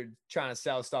that were trying to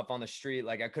sell stuff on the street.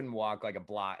 Like I couldn't walk like a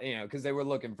block, because they were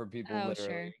looking for people Oh,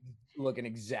 literally sure. looking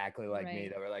exactly like me Right.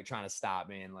 that were like trying to stop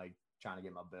me and like trying to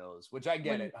get my bills, which I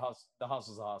get When it. The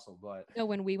hustle's a hustle, but No,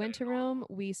 when we went to Rome,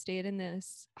 we stayed in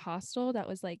this hostel that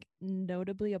was like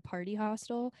notably a party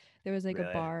hostel. There was like a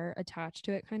really, bar attached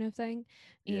to it kind of thing.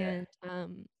 yeah.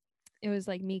 And it was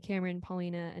like me, Cameron,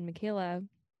 Paulina, and Michaela.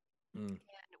 And Mm.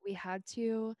 we had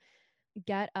to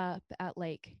get up at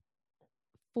like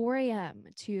 4 a.m.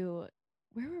 to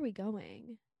where were we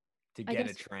going? To I get a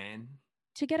guess train.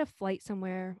 to get a flight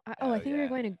somewhere. I Oh think we were yeah.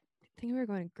 going to I think we were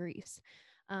going to Greece.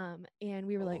 And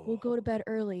we were like, we'll go to Oh. bed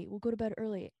early. We'll go to bed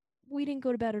early. We didn't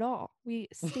go to bed at all. We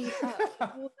stayed up the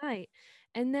whole night.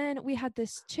 And then we had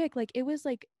this chick, like it was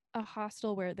like a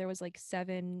hostel where there was like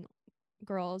 7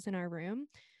 girls in our room.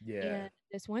 Yeah. And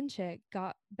this one chick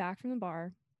got back from the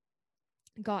bar,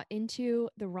 got into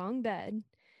the wrong bed,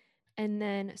 and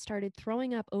then started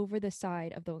throwing up over the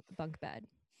side of the bunk bed.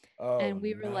 Oh And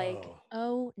we were like, no.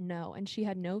 oh no. And she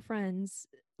had no friends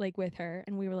like with her.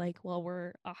 And we were like, well,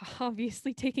 we're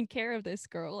obviously taking care of this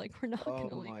girl. Like, we're not Oh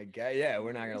gonna like my god. Yeah,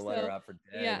 we're not leave her. gonna let her So out for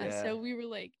dead. yeah, Yeah. so we were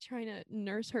like trying to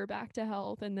nurse her back to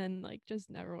health and then like just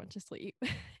never went to sleep. It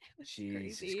was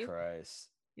Jesus crazy. Christ.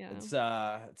 Yeah. It's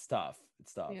tough.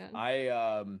 It's tough. Yeah.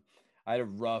 I had a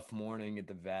rough morning at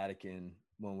the Vatican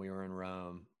when we were in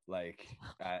Rome. Like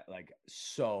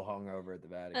so hungover at the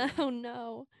Vatican. Oh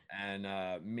no. And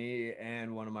me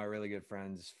and one of my really good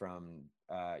friends from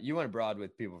you went abroad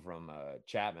with people from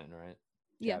Chapman, right?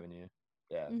 Yeah. Chapman U.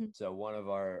 Yeah. Hmm. So one of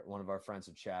our friends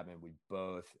from Chapman, we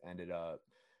both ended up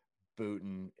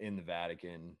booting in the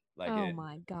Vatican. Like Oh it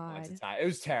my went to God. time. It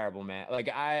was terrible, man.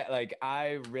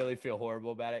 I really feel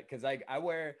horrible about it because like I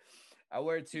wear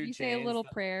Did two you say a chains. little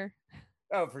prayer?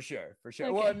 Oh, for sure, for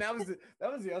sure. Well, Okay. and that was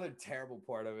the other terrible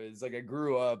part of it. Is like I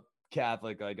grew up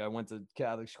Catholic. Like I went to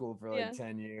Catholic school for like Yeah.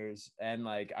 10 years, and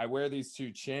like I wear these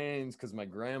two chains because my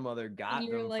grandmother And got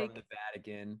them from the like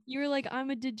Vatican. you were like, I'm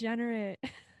a degenerate.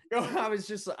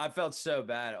 I felt so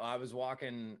bad. I was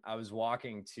walking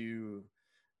to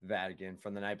Vatican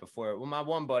from the night before. Well, my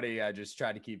one buddy, I just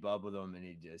tried to keep up with him, and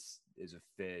he just is a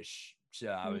fish. So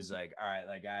I was Mm. like, all right,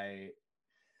 like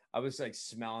I was like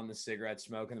smelling the cigarette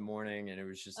smoke in the morning, and it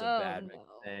was just a Oh bad mix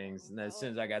of things. no. And then as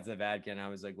soon as I got to the Vatican, I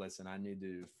was like, listen, I need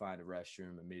to find a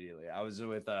restroom immediately. I was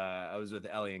with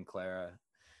Ellie and Clara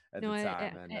at No, the it,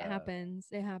 time, it, and it happens.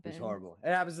 It it was happens. horrible.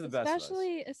 It happens to the best of us,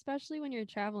 Especially when you're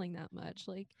traveling that much.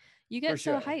 Like you for get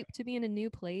so sure. hyped to be in a new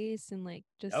place and like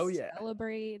Oh just yeah,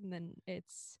 celebrate and then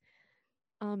it's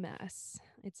a mess.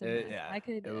 It's a mess. yeah,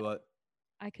 it was.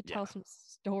 I could Yeah. tell some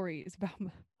stories about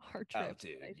our Oh, trip,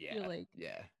 dude, but I feel yeah, like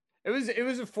yeah. It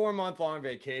was a 4 month long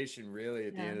vacation, really.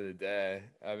 At the yeah. end of the day,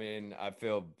 I mean, I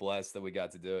feel blessed that we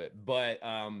got to do it.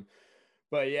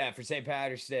 But yeah, for St.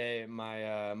 Patrick's Day,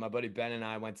 my buddy Ben and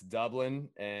I went to Dublin,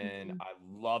 and Mhm. I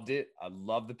loved it. I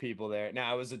loved the people there.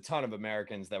 Now, it was a ton of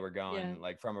Americans that were Yeah. going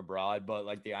like from abroad, but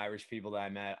like the Irish people that I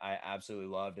met, I absolutely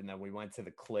loved. And then we went to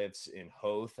the cliffs in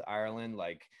Howth, Ireland.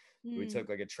 Like we Mm, took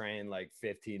like a train like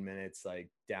 15 minutes like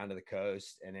down to the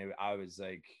coast, and I was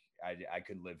like I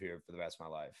could live here for the rest of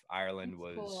my life. Ireland it's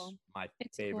was cool. my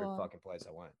It's favorite cool. fucking place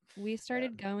I went. We Yeah.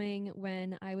 started going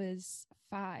when I was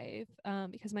 5,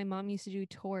 because my mom used to do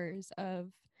tours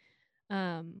of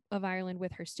Ireland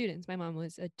with her students. My mom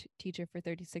was a teacher for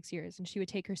 36 years and she would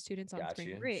take her students on Got spring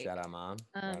you. break. Shout out, mom.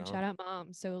 Right on. Shout out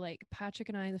mom. So like Patrick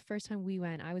and I, the first time we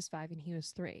went, I was 5 and he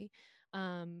was 3.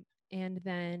 And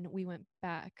then we went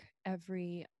back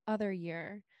every other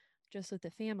year just with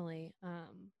the family.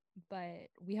 But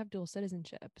we have dual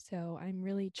citizenship. So God,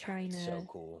 it's so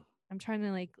cool. I'm trying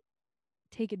to like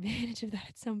take advantage of that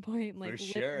at some point, like For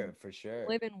sure, for sure.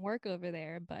 live and work over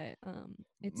there. But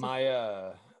it's a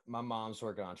My my mom's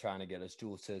working on trying to get us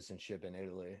dual citizenship in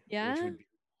Italy, which yeah. would be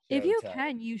If So you tight.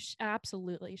 can, you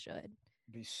absolutely should.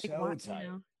 Be Like, so why, tight.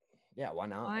 Yeah, why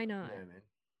not? why You not? know what I mean?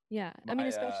 Yeah. I mean, My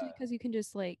especially because you can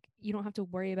just like, you don't have to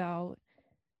worry about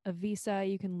a visa.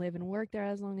 You can live and work there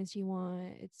as long as you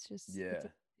want. It's yeah, a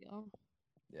deal.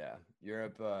 yeah.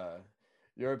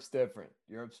 Europe's different.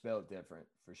 Europe's spelled different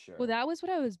for Well, sure. that was what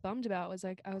I was bummed about. Was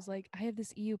like, I was like, I have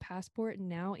this EU passport and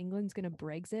now England's gonna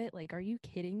Brexit. Like, are you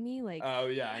kidding me? Like, Oh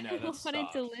yeah, I know I that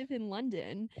wanted to sucks. live in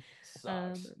London.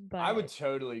 Sucks. I would But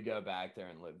totally go back there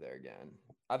and live there again.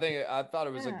 I thought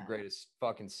it was like the yeah, greatest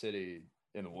fucking city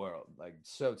in the world. Like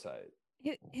so tight.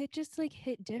 it just like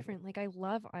hit different. Like, I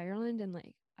love Ireland and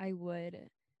like I would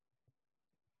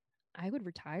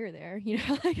retire there, you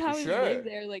know, like For I would live sure.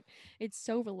 there. Like, it's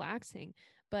so relaxing.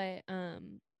 But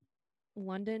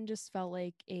London just felt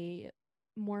like a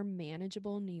more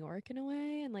manageable New York in a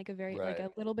way, and like a very like Right.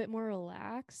 a little bit more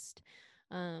relaxed.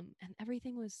 And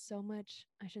everything was so much,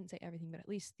 I shouldn't say everything, but at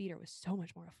least theater was so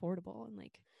much more affordable and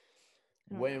like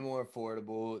I don't Way know. more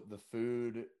affordable. The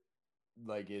food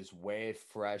like is way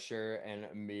fresher and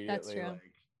That's immediately true.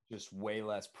 like just way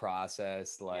less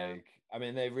processed. Yeah. Like I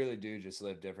mean, they really do just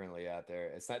live differently out there.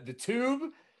 It's not the tube.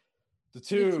 The The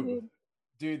tube, tube.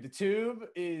 dude. The tube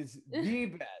is the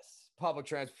best public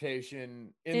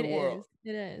transportation in the It world. is.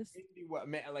 It is.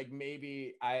 Like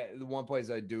maybe the one place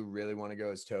I do really want to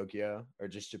go is Tokyo or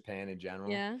just Japan in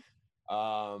general. Yeah.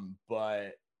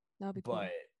 But That would be but cool.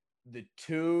 the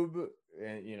tube,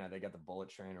 and you know they got the bullet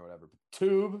train or whatever. But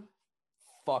tube,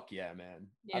 fuck yeah, man!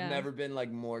 I've Yeah. never been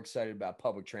like more excited about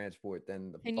public transport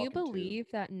than the Can you fucking tube.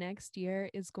 believe that next year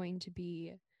is going to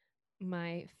be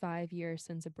my 5 year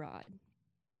since abroad?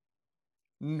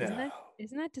 Isn't No, that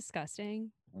isn't that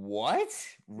disgusting? what?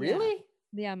 Yeah. Really?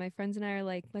 Yeah, my friends and I are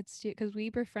like, let's do, because we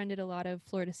befriended a lot of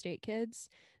Florida State kids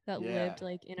that Yeah, lived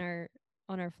like in our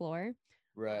on our floor.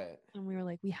 right. And we were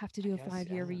like, we have to I do a guess 5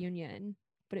 year yeah. reunion,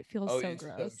 but it feels Oh, so you so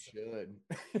gross. should.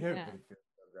 Yeah, But it feels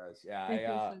so gross. Yeah, it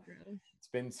feels so gross. it's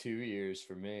been 2 years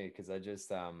for me because I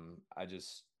just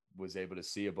was able to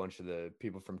see a bunch of the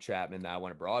people from Chapman that I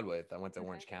went abroad with. I went to Okay.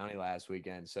 Orange County last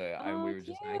weekend, so we Oh, were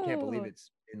just I can't believe cute.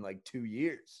 it's been like 2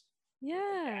 years. Like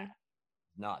Yeah.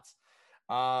 that, nuts.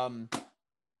 Um,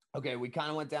 okay, we kind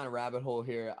of went down a rabbit hole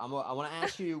here. I want to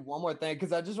ask you one more thing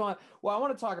because I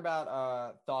want to talk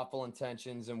about thoughtful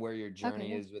intentions and where your Okay,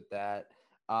 journey yeah. is with that.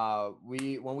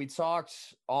 We when we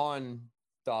talked on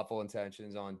thoughtful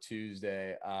intentions on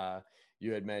Tuesday,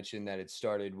 you had mentioned that it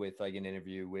started with like an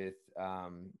interview with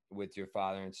your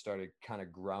father and started kind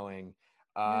of growing.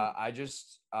 Yeah. I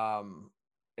just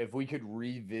if we could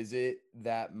revisit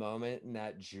that moment and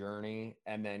that journey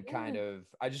and then kind Yeah. of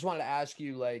I just wanted to ask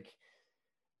you like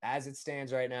as it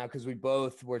stands right now, because we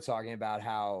both were talking about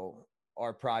how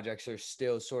our projects are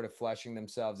still sort of fleshing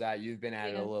themselves out. You've been at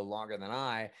it a Yeah. little longer than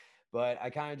I, but I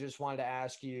kind of just wanted to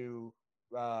ask you,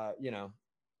 you know,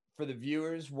 for the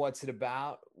viewers, what's it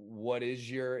about? What is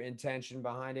your intention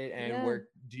behind it? And Yeah. where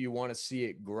do you want to see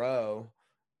it grow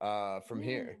from Yeah.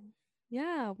 here?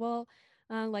 Yeah. Well,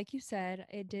 like you said,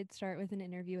 it did start with an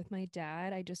interview with my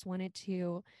dad. I just wanted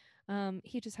to,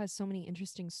 he just has so many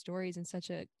interesting stories and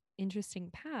such a interesting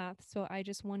path. So I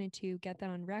just wanted to get that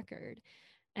on record.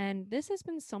 And this has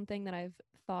been something that I've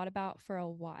thought about for a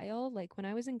while. Like when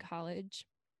I was in college,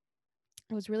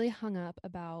 I was really hung up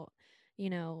about, you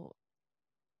know,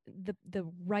 the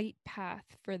right path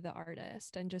for the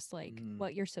artist and just like Mm,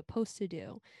 what you're supposed to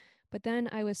do. But then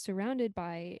I was surrounded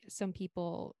by some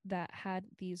people that had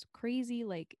these crazy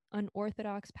like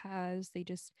unorthodox paths. They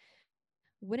just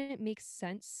wouldn't make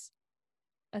sense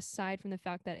aside from the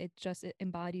fact that it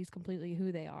embodies completely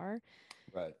who they are.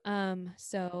 right.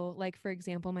 So like for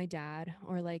example, my dad,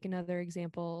 or like another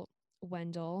example,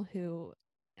 Wendell, who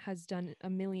has done a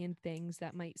million things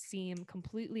that might seem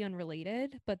completely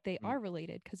unrelated, but they Mm, are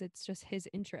related because it's just his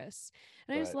interests.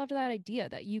 And I just right. loved that idea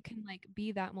that you can like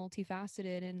be that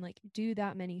multifaceted and like do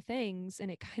that many things. And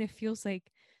it kind of feels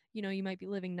like, you know, you might be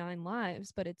living nine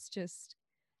lives, but it's just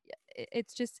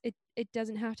it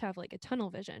doesn't have to have like a tunnel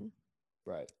vision.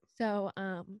 Right. So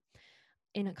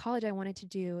in college I wanted to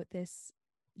do this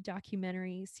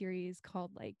documentary series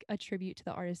called like A Tribute to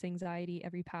the Artist's Anxiety,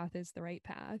 Every Path is the Right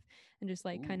Path, and just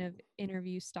like kind Ooh. of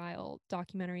interview style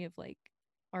documentary of like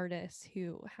artists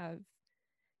who have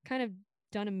kind of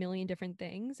done a million different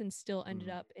things and still ended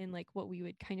Mm, up in like what we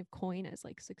would kind of coin as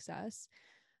like success.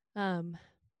 um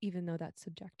Even though that's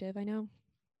subjective, I know.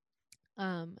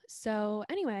 So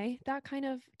anyway, that kind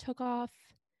of took off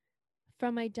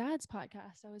from my dad's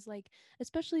podcast. I was like,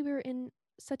 especially we were in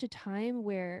such a time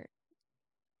where,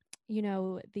 you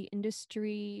know, the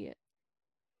industry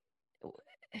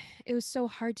it was so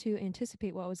hard to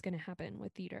anticipate what was going to happen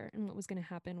with theater and what was going to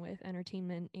happen with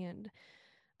entertainment and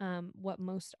what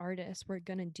most artists were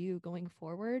going to do going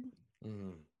forward.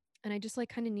 Mm. And I just like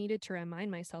kind of needed to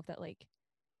remind myself that like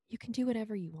you can do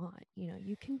whatever you want, you know,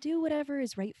 you can do whatever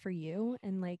is right for you,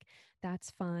 and like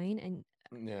that's fine.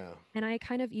 Yeah. And I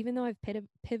kind of, even though I've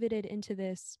pivoted into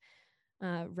this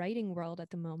writing world at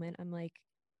the moment, I'm like,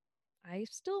 I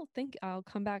still think I'll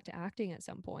come back to acting at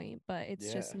some point, but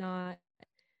it's just Yeah. not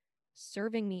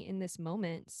serving me in this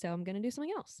moment. So I'm going to do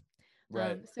something else.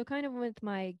 Right. So kind of with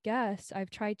my guests, I've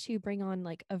tried to bring on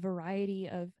like a variety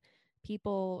of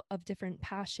people of different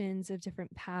passions, of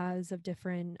different paths, of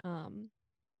different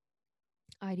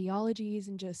ideologies,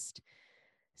 and just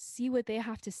see what they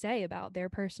have to say about their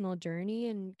personal journey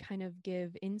and kind of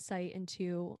give insight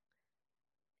into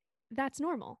that's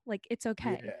normal. Like it's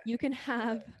okay. Yeah. You can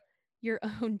have your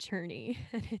own journey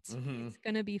and Hmm. it's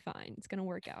going to be fine. It's going to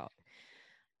work out.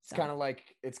 It's So, kind of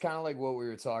like what we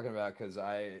were talking about, because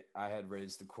I had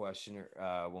raised the question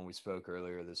when we spoke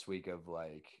earlier this week of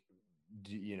like,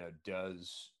 you know,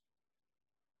 does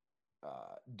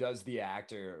the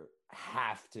actor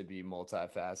have to be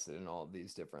multifaceted in all of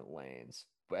these different lanes?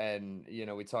 And you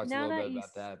know, we talked a now little that bit you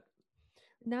about that,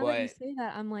 now that you but say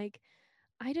that, I'm like,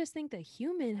 I just think the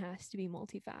human has to be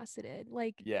multifaceted.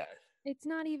 Like yeah, it's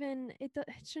not even it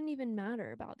shouldn't even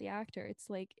matter about the actor. It's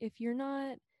like if you're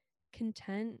not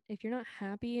content, if you're not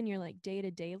happy in your like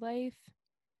day-to-day life,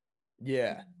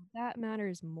 yeah, that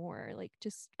matters more. Like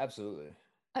just absolutely,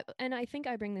 and I think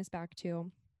I bring this back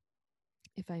to,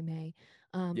 if I may,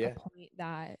 a yeah, point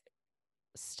that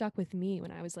stuck with me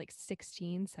when I was like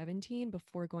 16, 17,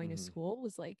 before going to hmm, school,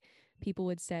 was like people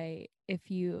would say,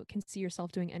 if you can see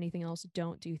yourself doing anything else,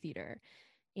 don't do theater.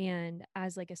 And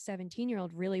as like a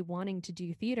 17-year-old really wanting to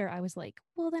do theater, I was like,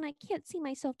 well, then I can't see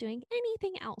myself doing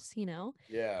anything else, you know?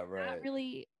 yeah, That right,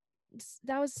 really,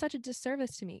 that was such a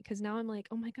disservice to me because now I'm like,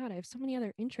 oh my God, I have so many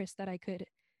other interests that I could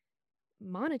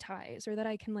monetize or that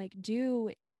I can like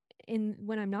do in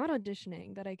when I'm not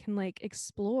auditioning, that I can like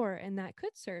explore and that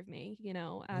could serve me, you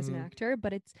know, as an hmm, actor.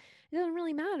 But it doesn't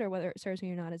really matter whether it serves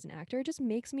me or not as an actor. It just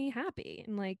makes me happy.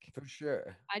 And like for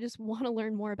sure. I just want to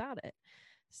learn more about it.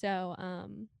 So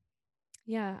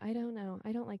yeah, I don't know.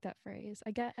 I don't like that phrase.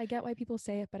 I get why people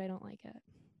say it, but I don't like it.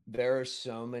 There are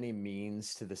so many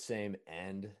means to the same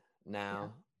end Yeah.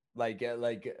 now. Like,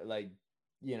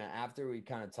 you know, after we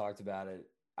kind of talked about it,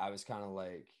 I was kind of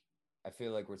like, I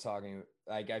feel like we're talking,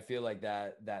 like, I feel like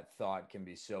that thought can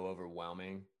be so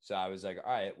overwhelming. So I was like,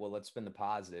 all right, well, let's spin the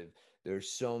positive. There's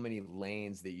so many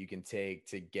lanes that you can take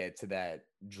to get to that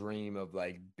dream of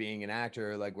like being an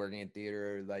actor, like working in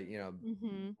theater, like, you know,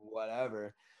 Mhm.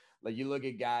 whatever. Like you look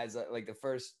at guys like the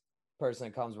first person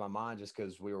that comes to my mind, just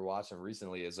because we were watching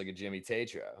recently, is like a Jimmy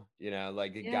Tatro. You know,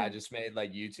 like the guy Yeah. just made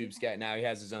like YouTube Yeah. sketch. Now he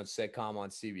has his own sitcom on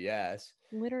CBS.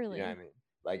 You know what Literally. I mean?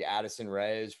 Like Addison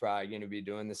Ray is probably going to be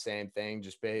doing the same thing,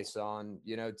 just based on,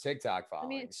 you know, TikTok I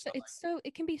mean, following stuff like it's so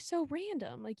it can be so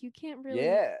random. Like you can't that. really,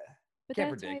 Yeah, but can't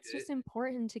that's why predict it's it. just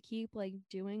important to keep like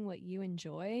doing what you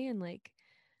enjoy and like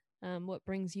what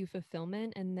brings you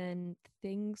fulfillment, and then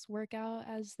things work out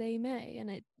as they may. And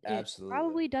it Absolutely.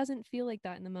 probably doesn't feel like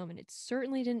that in the moment. It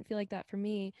certainly didn't feel like that for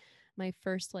me my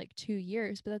first like 2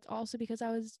 years, but that's also because I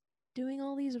was doing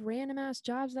all these random ass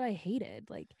jobs that I hated.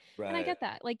 Like, and I Right. get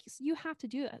that. Like you have to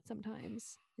do that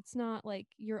sometimes. It's not like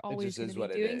you're It always just going to is be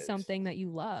what it doing is. something that you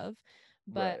love.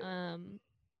 But Right.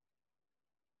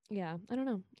 yeah, I don't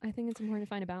know. I think it's important to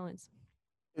find a balance.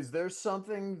 Is there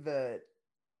something that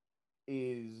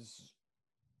is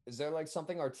is there like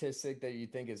something artistic that you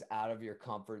think is out of your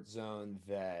comfort zone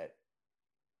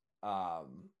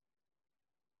um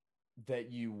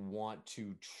that you want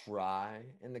to try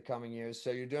in the coming years?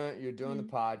 So you're doing the Mhm.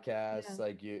 podcast, Yeah.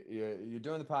 like you're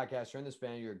doing the podcast, you're in this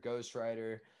band, you're a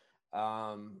ghostwriter.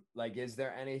 Like is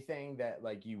there anything that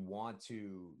like you want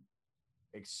to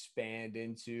expand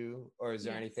into, or is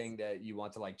there Yes. anything that you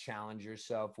want to like challenge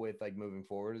yourself with like moving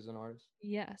forward as an artist?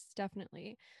 Yes,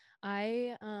 definitely.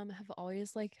 I have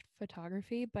always liked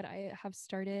photography, but I have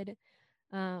started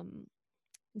um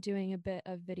doing a bit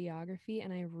of videography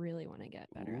and I really want to get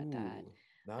better at that. Ooh,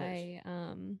 nice. I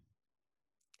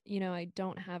you know, I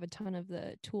don't have a ton of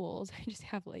the tools. I just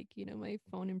have like, you know, my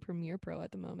phone and Premiere Pro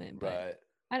at the moment, but Right.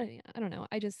 I don't know.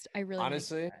 I really want to get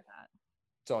Honestly, better at that.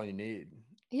 it's all you need.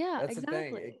 Yeah, That's the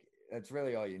thing. exactly. That's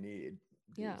really all you need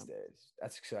Yeah. these days.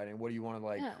 That's exciting. What do you want to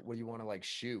like? Yeah. What do you want to like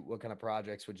shoot? What kind of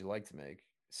projects would you like to make?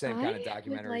 Same I kind of would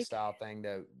documentary like style thing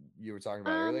that you were talking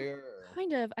about um earlier? Or?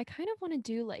 kind of I kind of want to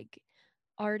do like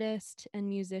artist and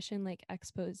musician like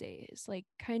exposés, like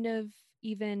kind of,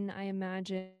 even I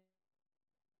imagine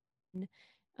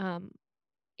um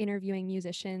interviewing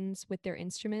musicians with their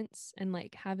instruments and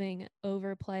like having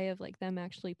overplay of like them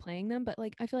actually playing them. But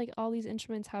like I feel like all these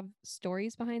instruments have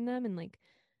stories behind them and like,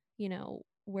 you know,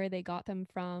 where they got them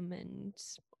from and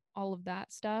all of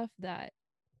that stuff that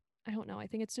I don't know. I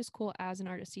think it's just cool as an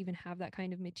artist to even have that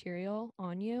kind of material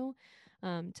on you,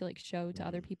 to like show to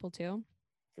other Mhm. people too.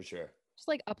 For sure. Just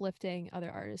like uplifting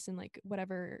other artists in like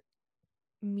whatever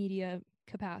media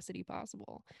capacity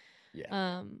possible.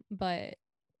 Yeah. But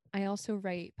I also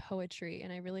write poetry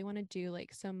and I really want to do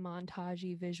like some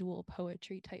montagey visual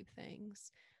poetry type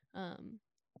things. Um,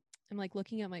 I'm like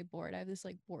looking at my board. I have this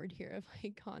like board here of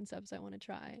like concepts I want to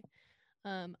try.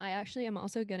 I actually am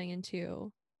also getting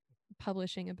into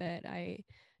publishing a bit. I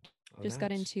Oh, just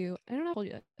got nice. into, I don't know if I told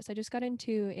you this, I just got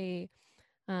into a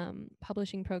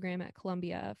publishing program at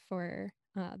Columbia for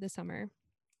the summer.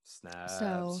 So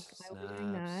Snaps, I will be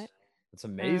doing that. snaps. That's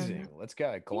Um, amazing. Let's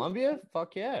go. yeah, Columbia?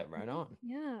 Fuck yeah, right on.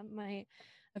 yeah.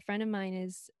 A friend of mine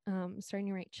is starting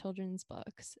to write children's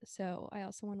books, so I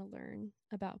also want to learn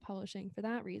about publishing for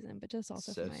that reason, but just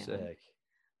also for So my own. sick.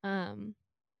 Um,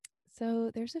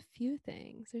 so there's a few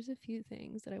things. There's a few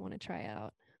things that I want to try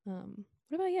out.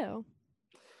 What about you?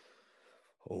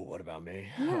 Oh, what about me?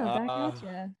 Yeah, back at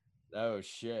you. Oh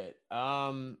shit.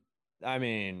 I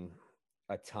mean,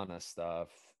 a ton of stuff.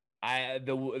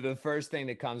 The first thing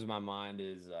that comes to my mind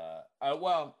is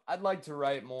well, I'd like to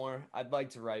write more. I'd like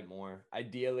to write more.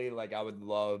 Ideally, like I would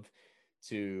love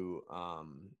to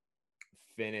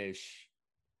finish.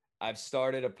 I've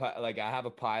started like I have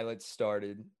a pilot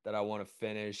started that I want to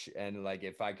finish, and like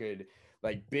if I could,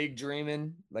 like big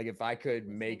dreaming, like if I could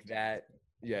Listening make to you. that,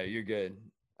 yeah, you're good.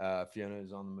 Fiona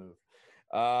is on the move.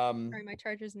 Sorry, my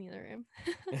charger's in the other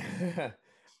room.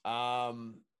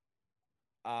 um,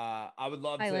 I would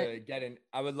love Pilot. to get in.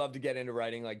 I would love to get into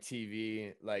writing like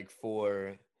TV, like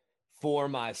for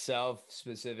myself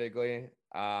specifically.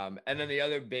 And then the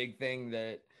other big thing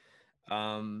that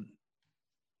um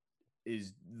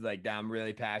is like that I'm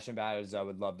really passionate about is I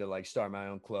would love to like start my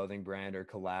own clothing brand or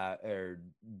collab or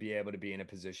be able to be in a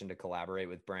position to collaborate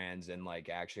with brands and like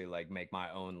actually like make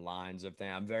my own lines of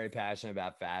things. I'm very passionate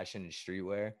about fashion and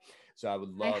streetwear. So I would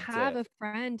I love have to. a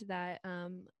friend that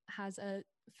has a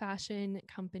fashion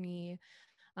company.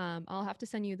 I'll have to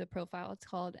send you the profile. It's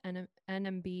called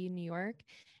NMB New York,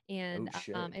 Oh and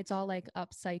shit. it's all like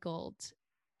upcycled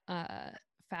uh,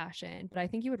 fashion. But I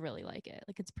think you would really like it.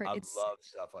 Like I it's love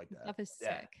stuff like the that. stuff is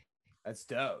Yeah. sick. That's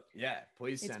dope. Yeah.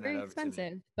 Please It's send that very over to me.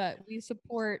 expensive, but we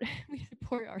support we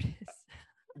support artists.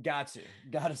 Got to.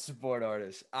 Got to support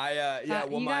artists. Yeah,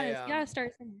 well You gotta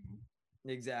start somewhere.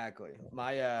 exactly.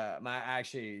 My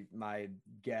actually my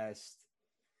guest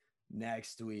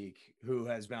next week who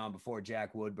has been on before,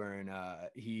 Jack Woodburn,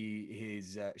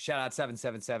 he's shout out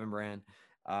 777 brand.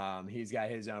 He's got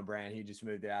his own brand. He just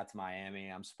moved it out to Miami.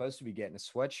 I'm supposed to be getting a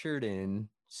sweatshirt in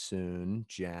soon,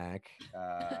 Jack.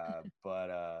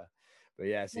 But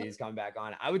yeah, so What he's coming back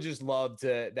on. I would just love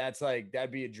to. That's like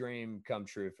that'd be a dream come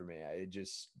true for me.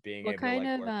 Just being what able to kind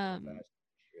like of work in the fashion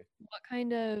industry. what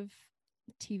kind of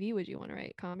TV would you want to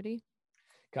write? Comedy?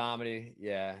 Comedy,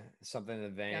 yeah, Yeah. something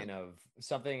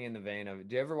in the vein of.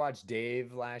 Do you ever watch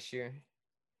Dave last year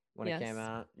when it came Yes.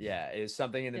 out? Yeah, it's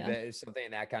something in the Yeah. it's something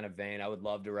in that kind of vein. I would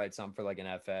love to write something for like an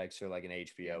FX or like an Yeah.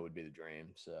 HBO would be the dream.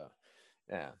 So,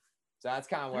 yeah, so that's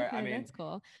kind of where I Okay, mean, that's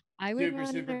cool. I would super want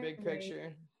super to big write.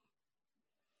 picture.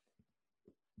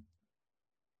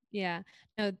 Yeah.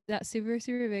 No, that super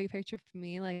big picture for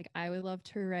me. Like I would love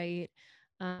to write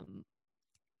um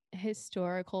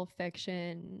historical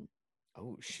fiction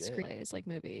Oh shit. screenplays, like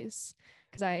movies.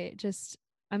 Cause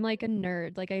I'm like a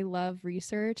nerd. Like I love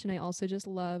research and I also just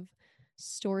love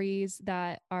stories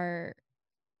that are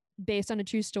based on a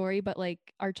true story, but like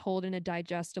are told in a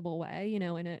digestible way, you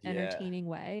know, in an Yeah. entertaining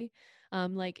way.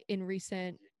 Like in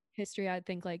recent history, I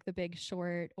think like The Big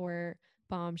Short or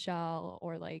Bombshell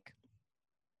or like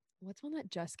what's one that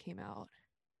just came out?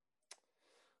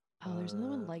 Oh, there's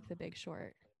another one Uh, like The Big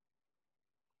Short.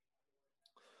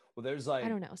 well, there's I like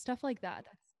don't know, stuff like that.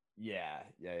 That's yeah.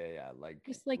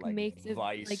 just like Like makes it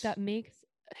like Vice. that makes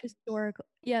historical.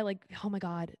 Yeah, like oh my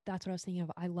god, that's what I was thinking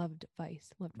of. I loved Vice.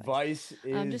 Loved Vice. Vice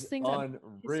is Just things that make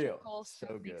unreal. historical stuff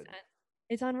So make good. sense.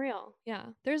 It's unreal. Yeah,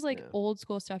 there's like Yeah. old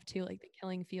school stuff too, like The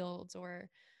Killing Fields or,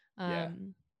 Yeah.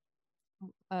 um,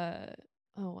 uh,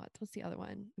 oh what's the other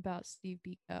one about Steve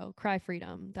Biko? Cry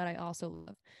Freedom that I also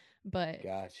love. But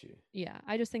Got you. yeah,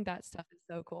 I just think that stuff is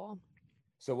so cool.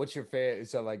 So what's your favorite?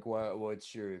 So like,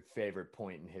 what's your favorite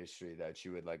point in history that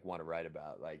you would like want to write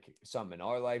about? Like something in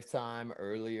our lifetime,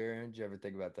 earlier. Did you ever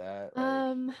think about that? Like,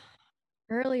 Um,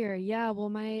 Earlier, yeah. Well,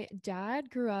 my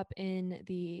dad grew up in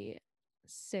the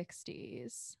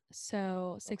 60s.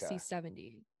 So 60s, Okay.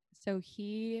 70s. So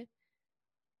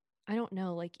I don't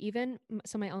know, like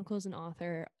so my uncle's an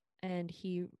author and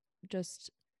he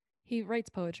writes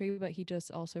poetry, but he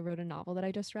just also wrote a novel that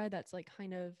I just read that's like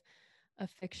kind of a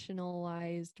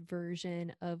fictionalized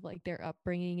version of like their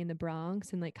upbringing in the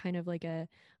Bronx and like kind of like a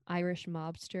Irish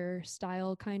mobster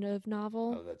style kind of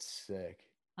novel. Oh, that's sick.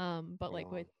 But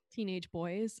like with teenage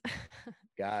boys.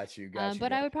 Got you.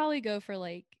 But I would probably go for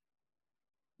like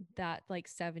that like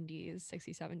 70s,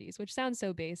 60s, 70s, which sounds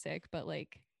so basic, but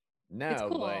like it's No,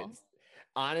 but cool.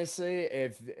 honestly,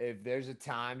 if there's a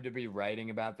time to be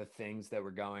writing about the things that were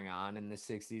going on in the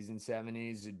 60s and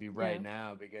 70s, it'd be Yeah. right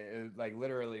now because like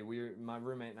literally my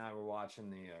roommate and I were watching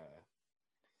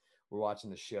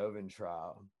the Chauvin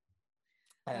trial.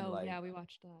 And Oh, like yeah, we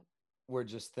watched that. we're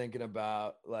just thinking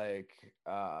about like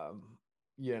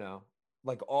you know,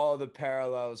 like all the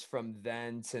parallels from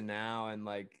then to now and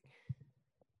like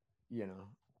you know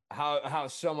how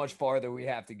so much farther we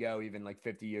have to go even like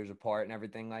 50 years apart and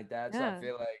everything like that. So I Yeah.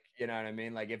 feel like, you know what I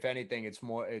mean, like if anything it's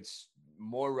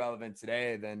more relevant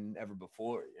today than ever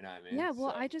before, you know what I mean? Yeah,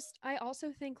 well, So I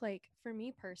also think like for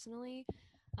me personally,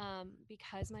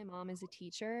 because my mom is a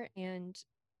teacher and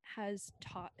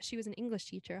she was an English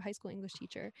teacher, a high school English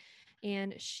teacher,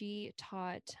 and she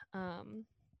taught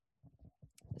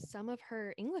some of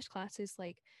her English classes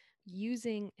like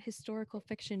using historical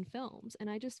fiction films. And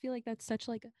I just feel like that's such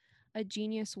like a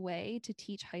genius way to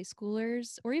teach high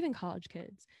schoolers or even college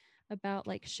kids about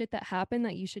like shit that happened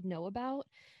that you should know about.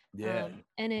 yeah,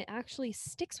 And it actually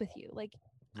sticks with you. Like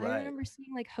I right, remember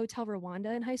seeing like Hotel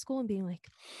Rwanda in high school and being like,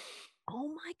 oh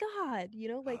my God,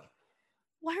 like,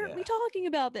 why aren't we yeah, talking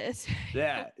about this?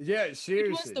 yeah, Which was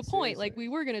seriously, the point. seriously. Like we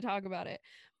were gonna talk about it.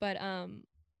 But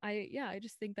I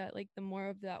just think that like the more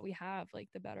of that we have, like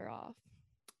the better off.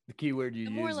 The key word you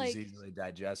The more use is like, easily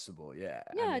digestible. Yeah,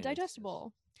 I yeah, mean it's just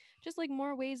digestible. Just like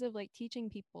more ways of like teaching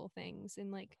people things in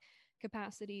like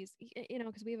capacities,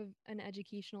 because we have an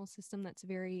educational system that's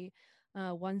very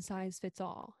one size fits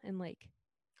all. And like,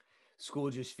 school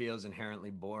just feels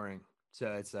inherently boring.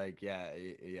 So it's like, yeah,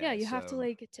 yeah, yeah. you have to So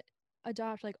like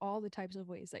adopt like all the types of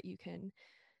ways that you can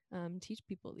teach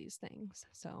people these things.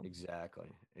 So, exactly.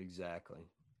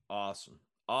 Awesome.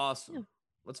 Awesome. yeah,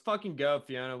 Let's fucking go,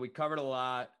 Fiona. We covered a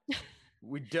lot. We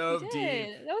we dove deep.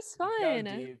 did. That was We dove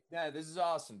fun. deep. Yeah, this is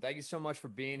awesome. Thank you so much for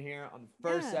being here on the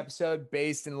first Yeah. episode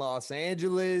based in Los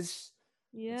Angeles.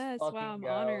 Let's Yes. Wow. fucking I'm go.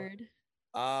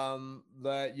 honored.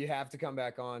 But you have to come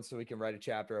back on so we can write a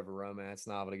chapter of a romance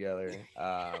novel together.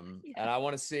 Yeah. And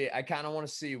I kind of want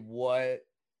to see what,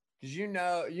 because you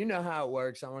know how it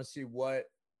works. I want to see what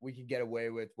we can get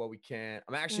away with, what we can't.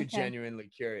 I'm actually Okay. genuinely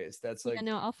curious. That's Yeah. like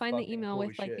No, I'll find the fucking email cool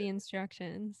with like shit. the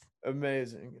instructions.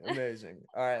 Amazing.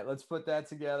 All right, let's put that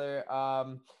together.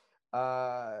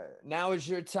 Now is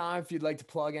your time if you'd like to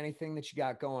plug anything that you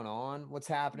got going on. What's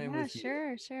happening Yeah, with you?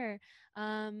 sure, sure.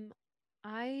 Um,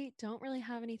 I don't really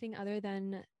have anything other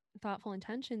than thoughtful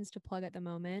intentions to plug at the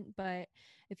moment, but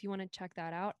if you want to check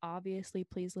that out, obviously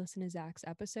please listen to Zach's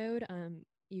episode.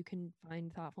 You can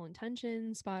find Thoughtful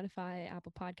Intentions, Spotify,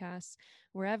 Apple Podcasts,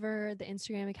 wherever. The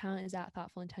Instagram account is at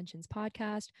Thoughtful Intentions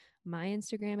Podcast. My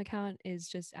Instagram account is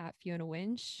just at Fiona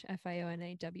Winch,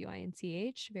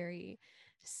 FIONAWINCH. Very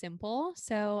simple.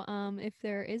 So if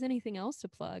there is anything else to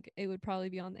plug, it would probably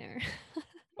be on there.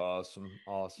 Awesome.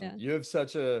 Yeah. You have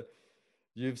such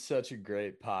a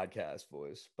great podcast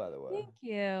voice, by the way. Thank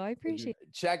you. I appreciate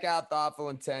Check out Thoughtful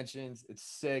Intentions. It's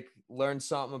sick. Learn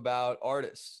something about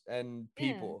artists and it.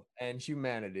 Yeah. people and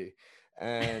humanity.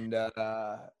 And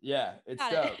yeah, it's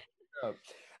Got it. dope.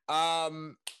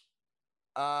 Dope.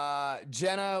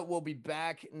 Jenna will be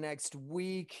back next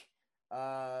week.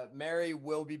 Mary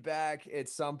will be back at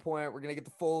some point. We're gonna get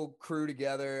the full crew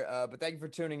together. But thank you for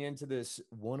tuning into this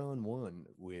one-on-one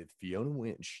with Fiona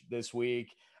Winch this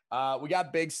week. We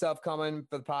got big stuff coming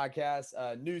for the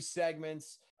podcast, new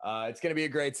segments. It's gonna be a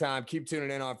great time. Keep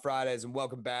tuning in on Fridays, and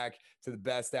welcome back to the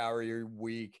best hour of your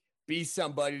week. Be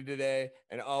somebody today,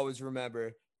 and always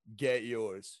remember, get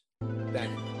yours.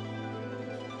 Thank you.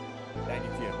 Thank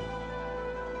you, Fiona.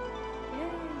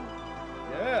 Yay.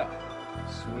 Yeah.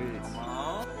 Sweet. Come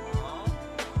on.